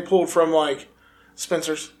think they pulled from, like,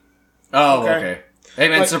 Spencer's. Oh, Okay. okay. Hey,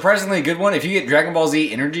 man, Like- surprisingly a good one. If you get Dragon Ball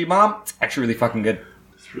Z Energy Bomb, it's actually really fucking good.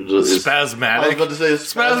 I was Spasmatic. about to say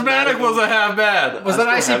Spasmatic wasn't half bad. Was that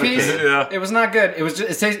I still have ICP's? it. Yeah. It was not good. It was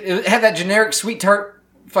just, it had that generic sweet tart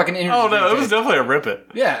fucking energy Oh, no, drink it was taste. definitely a rip it.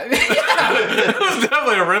 Yeah. It was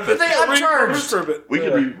definitely a rip it. They upcharged. We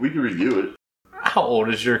could review it. How old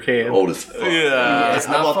is your can? Old as fuck. Yeah. It's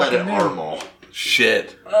I not bought that fucking at new. our mall,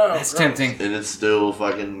 Shit. That's tempting. and it's still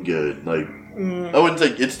fucking good. Like, I wouldn't say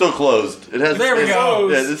it's still closed. It has. There we go.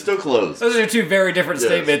 Yeah, it's still closed. Those are two very different Yes.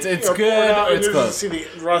 statements. It's You know, good pour it out or and it's you close. see the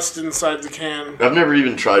rust inside the can. I've never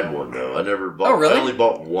even tried one though. I never bought. Oh, really? I only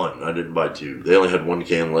bought one. I didn't buy two. They only had one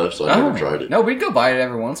can left, so I never tried it. No, we'd go buy it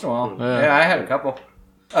every once in a while. Yeah, I had a couple.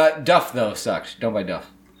 Duff, though, sucked. Don't buy Duff.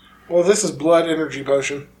 Well, this is blood energy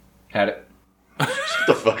potion. Had it. Shut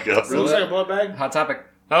the fuck up. Looks like a blood bag. Hot topic.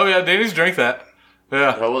 Oh, yeah, Danny's drank that.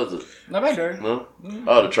 Yeah. How was it? Not bad. Okay. No,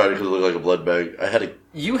 I would have tried it because it looked like a blood bag. I had a.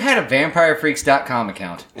 You had a VampireFreaks.com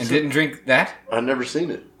account and didn't drink that? I'd never seen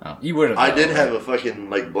it. Oh, you would have. I did have a fucking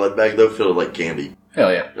like blood bag though, filled with like candy,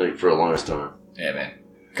 Hell yeah. like for the longest time. Yeah, man.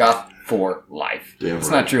 Goth for life. Damn It's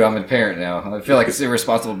right. not true. I'm a parent now. I feel like it's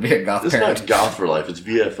irresponsible to be a goth It's parent. not goth for life. It's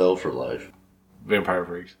VFL for life. Vampire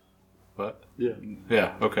Freaks. What? Yeah.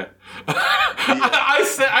 Yeah, okay.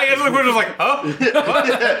 I answered the question, I was like,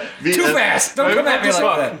 huh? Too fast. Don't come at me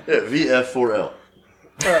like that. Yeah,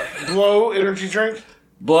 VF4L. Blow energy drink.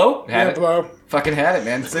 Blow? Had Yeah, it. blow. Fucking had it,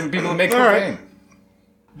 man. Same people that make All right. cocaine.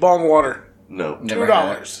 Bong water. No. Never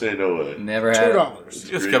had it. $2. Say no way. Never had it. $2. It's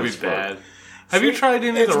Green gonna be as fuck. bad. Have you tried any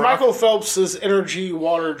of It's the rock? Michael Phelps's energy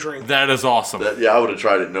water drink. That is awesome. Yeah, I would have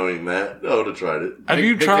tried it knowing that. I would have tried it. Have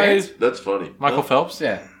you big tried fans? That's funny. Michael Huh? Phelps?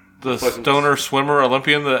 Yeah. The Fucking- stoner swimmer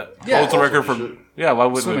Olympian that Yeah. holds the record for. Shit. Yeah, why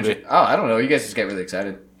wouldn't Swimming it shit. Oh, I don't know. You guys just get really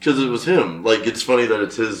excited. Because it was him. Like, it's funny that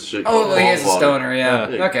it's his shit. Oh, called he is a Water. stoner, yeah.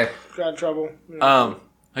 Yeah. Okay. Got in trouble. be?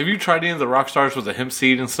 Have you tried any of the rock stars with the hemp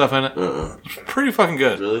seed and stuff in it? It's pretty fucking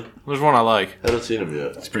good. Really? There's one I like. Haven't seen him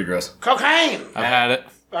yet. It's pretty gross. Cocaine! I've had it.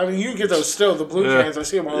 I mean, you can get those still. The blue Yeah. cans, I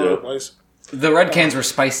see them all over Yeah. the place. The red cans were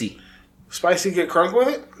spicy. Spicy get crunk with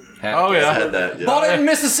it? Had Oh, it. I yeah. had that. Yeah. Bought it in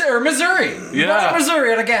Missouri. Yeah. Bought it in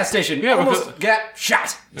Missouri at a gas station. Yeah, Almost got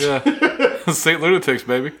shot. Yeah. St. Lunatics,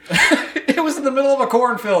 baby. It was in the middle of a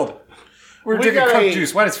cornfield. We were We drinking got Coke a-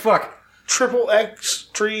 juice. White as fuck. Triple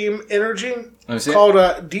Extreme Energy me see it.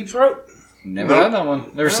 called Deep Throat. Never had that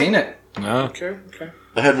one. Never seen it. No. Okay, okay.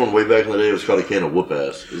 I had one way back in the day. It was called a can of whoop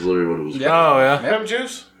ass. Is literally what it was. Yeah. Oh, yeah. Pep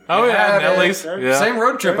juice? Oh, yeah. Yeah, Nelly's. man. Yeah. Same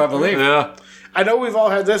road trip, I believe. Yeah. I know we've all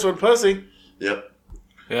had this one, pussy. Yep.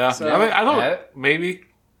 Yeah. I mean, I Had don't. it. Maybe.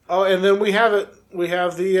 Oh, and then we have it. We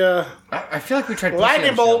have the I feel like we tried pussy Lightning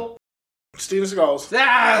on the show. Bolt. Steven Seagal's.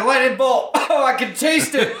 Ah, lightning bolt! Oh, I can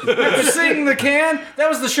taste it. After seeing the can, that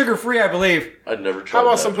was the sugar-free, I believe. I'd never tried How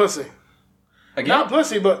about that. some pussy? Again? Not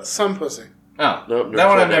pussy, but some pussy. Oh, Nope, never that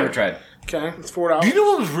one tried I've that never one. tried. Okay, it's $4. You know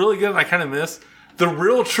what was really good and I kind of missed? The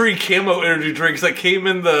Real Tree Camo energy drinks that came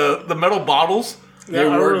in the metal bottles. They I were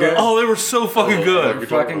remember good. that. Oh, they were so fucking You're good. talking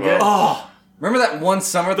Fucking about- good. Oh, Remember that one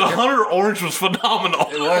summer? the Hunter Orange was phenomenal.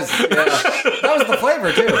 It was. Yeah. That was the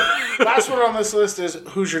flavor, too. Last one on this list is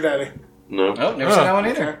Who's Your Daddy? No. Oh, never seen that one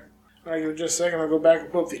either. Okay. All right, give me just a second. I'll go back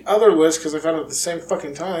and pull up the other list because I found it at the same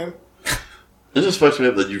fucking time. It just fucks me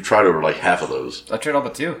up that you've tried over like half of those. I tried all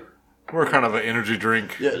but two. We're kind of an energy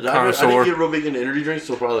drink Yeah, I didn't connoisseur. get real big into energy drinks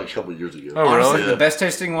until probably like a couple of years ago. Oh, Honestly, really? the best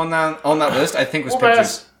tasting one on that list, I think, was Whoop Pictures.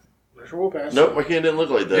 ass. There's your whoop ass. Nope, my can didn't look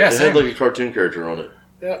like that. Yeah, it same. had like a cartoon character on it.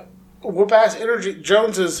 Yeah. Whoop ass energy.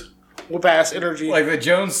 Jones's whoop ass energy. Like the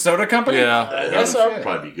Jones Soda Company? Yeah. That Yes, would sir.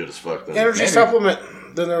 probably be good as fuck then. energy maybe. supplement.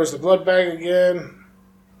 Then there was the blood bag again.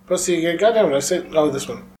 Pussy again. Goddamn it, I said, oh, this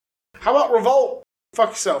one. How about Revolt? Fuck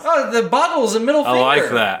yourself. Oh, the bottles and middle I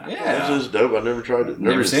finger. like that. Yeah. This is dope. I've never tried it.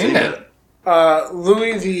 Never seen that.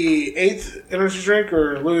 Louis the 8th energy drink,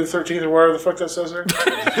 or Louis the 13th, or whatever the fuck that says there.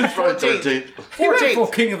 It's probably 13. He went 14th. full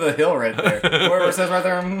king of the hill right there. Whatever it says right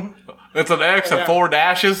there. It's an X and Yeah. 4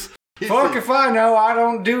 dashes. Fuck if I know. I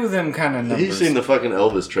don't do them kind of numbers. He's seen the fucking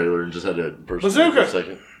Elvis trailer and just had to burst Bazooka. for a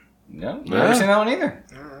second. No, never seen that one either.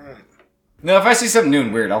 No, if I see something new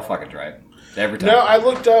and weird, I'll fucking try it. Every time. No, I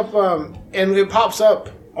looked up, and it pops up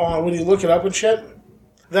on when you look it up and shit,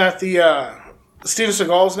 that the Steven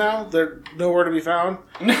Seagal's now, they're nowhere to be found.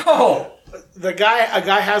 No! A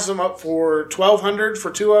guy has them up for $1,200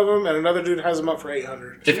 for 2 of them, and another dude has them up for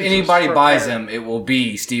 $800. If anybody buys them, it will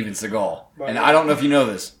be Steven Seagal. And I don't know if you know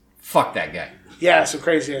this. Fuck that guy. Yeah, some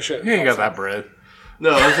crazy ass shit. He ain't got that bread.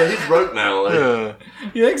 No, I was like, he's broke now. Like,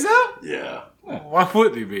 You think so? yeah. Why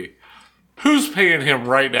wouldn't he be? Who's paying him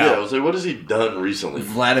right Yeah, I now? was like, what has he done recently?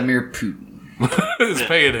 Vladimir Putin. Who's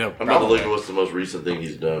paying him? I'm about to look at what's the most recent thing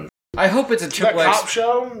he's done. I hope it's a That Triple cop X.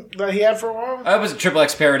 show that he had for a while? I hope it's a Triple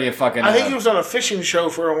X parody of fucking. I think he was on a fishing show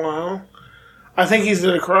for a while. I think he's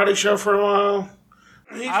did a karate show for a while.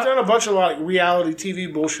 He's done a bunch of like reality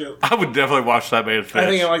TV bullshit. I would definitely watch that man fish. I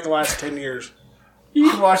think in like the last 10 years. You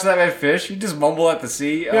can watch that man fish. You just mumble at the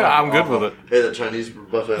sea. yeah, I'm good with it. Hey, that Chinese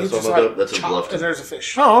buffet I He's saw just about like that's in chop, Bluffton. and there's a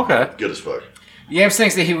fish. Oh, okay. Good as fuck. Yams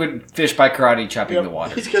thinks that he would fish by karate chopping Yep. the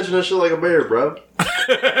water. He's catching that shit like a bear, bro.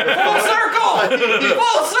 Full circle!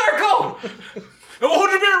 Full circle! Hold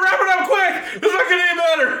your beer, wrap it up quick! It's not gonna get any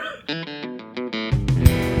better!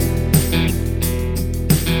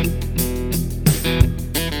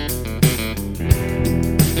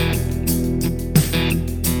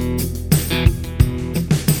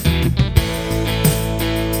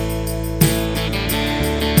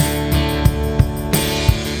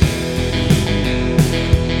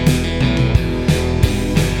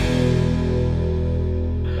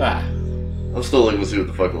 Ah. I'm still looking to see what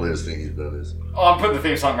the fuck the latest thing he's done is. Oh, I'm putting the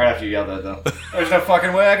theme song right after you yell that, though. There's no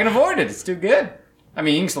fucking way I can avoid it. It's too good. I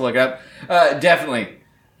mean, you can still look it up. Definitely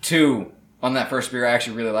 2 on that first beer. I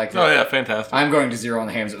actually really liked it. Oh, yeah, fantastic. I'm going to 0 on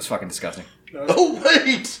the hams. It was fucking disgusting. Oh,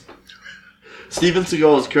 wait! Steven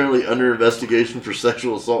Seagal is currently under investigation for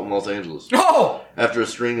sexual assault in Los Angeles Oh! after a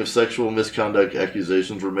string of sexual misconduct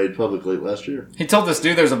accusations were made public late last year. He told this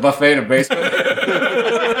dude there's a buffet in a basement.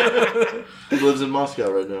 He lives in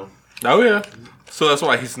Moscow right now. Oh, yeah. So that's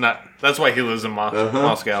why he's not... That's why he lives in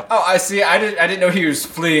Moscow. Oh, I see. I didn't know he was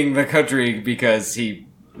fleeing the country because he...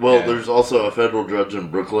 Well, Yeah. there's also a federal judge in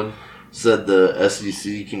Brooklyn said the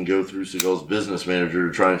SEC can go through Seagal's business manager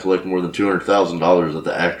to try and collect more than $200,000 that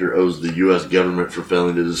the actor owes the U.S. government for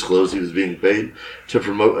failing to disclose he was being paid to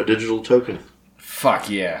promote a digital token. Fuck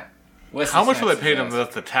yeah. How much will they pay him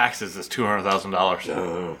that the taxes is $200,000? I don't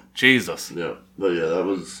know. Jesus. Yeah, but yeah, that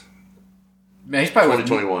was Man, he's probably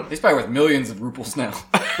 2021. He's probably worth millions of rubles now.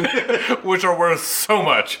 Which are worth so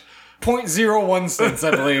much. 0.01 cents,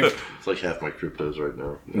 I believe. It's like half my cryptos right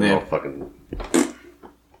now. Yeah. They're all fucking.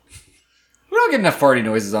 We don't get enough farty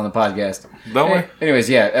noises on the podcast. Don't we? Anyways,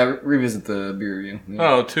 yeah, revisit the beer review.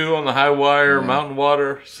 Yeah. Oh, 2 on the high wire, mountain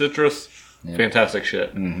water, citrus. Fantastic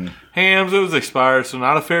shit. Mm-hmm. Hams, it was expired, so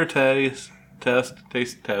not a fair taste test.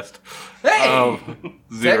 Hey! 0.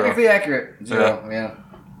 Technically accurate. 0, yeah.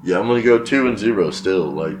 Yeah, I'm gonna go 2 and 0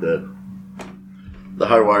 still like that. The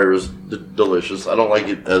high wire is delicious. I don't like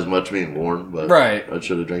it as much being warm, but Right. I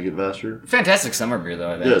should have drank it faster. Fantastic summer beer,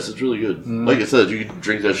 though, I bet. Yes, it's really good. Like I said, you can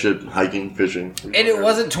drink that shit hiking, fishing. And it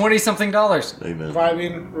wasn't $20-something. Amen.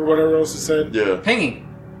 Vibing, or whatever else it said. Yeah. Hanging.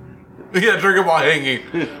 Yeah, drink it while hanging.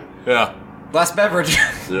 Yeah. Last beverage.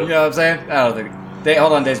 You know what I'm saying? I don't think.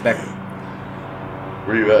 Hold on, Dave's back.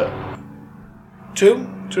 Where you at? 2,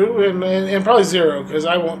 and probably 0, because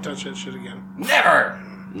I won't touch that shit again. Never!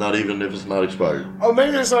 Not even if it's not expired. Oh,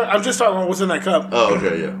 maybe it's not. I'm just talking about what's in that cup. Oh,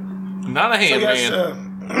 okay, yeah. Not a So hand, yes,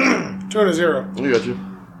 man. 2 and a 0. I got you.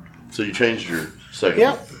 So you changed your second.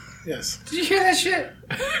 Yep. Yes. Did you hear that shit?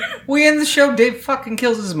 We end the show, Dave fucking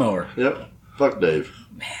kills his mower. Yep. Fuck Dave.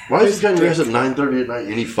 Why is he cutting grass at 9:30 at night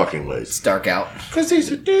any fucking ways? It's dark out. Because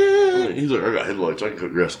he's a dude. He's like, I got headlights. I can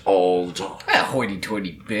cut grass all the time. Ah,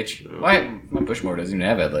 hoity-toity bitch. Why? My push mower doesn't even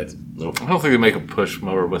have headlights. Nope. I don't think they make a push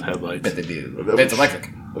mower with headlights. Bet they do. I bet Bet it's we electric.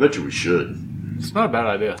 I bet you we should. It's not a bad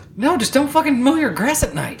idea. No, just don't fucking mow your grass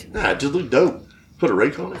at night. Nah, it just look dope. Put a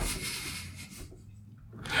rake on it.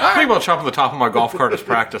 I think about chopping the top of my golf cart as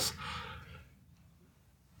practice.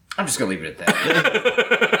 I'm just gonna leave it at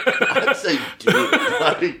that. I'd say do it.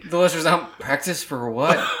 Like, The listeners don't practice for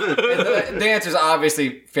what? The answer is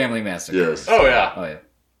obviously Family Massacre. yes. Oh, yeah. Oh, yeah.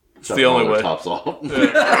 It's the only way. Tops off.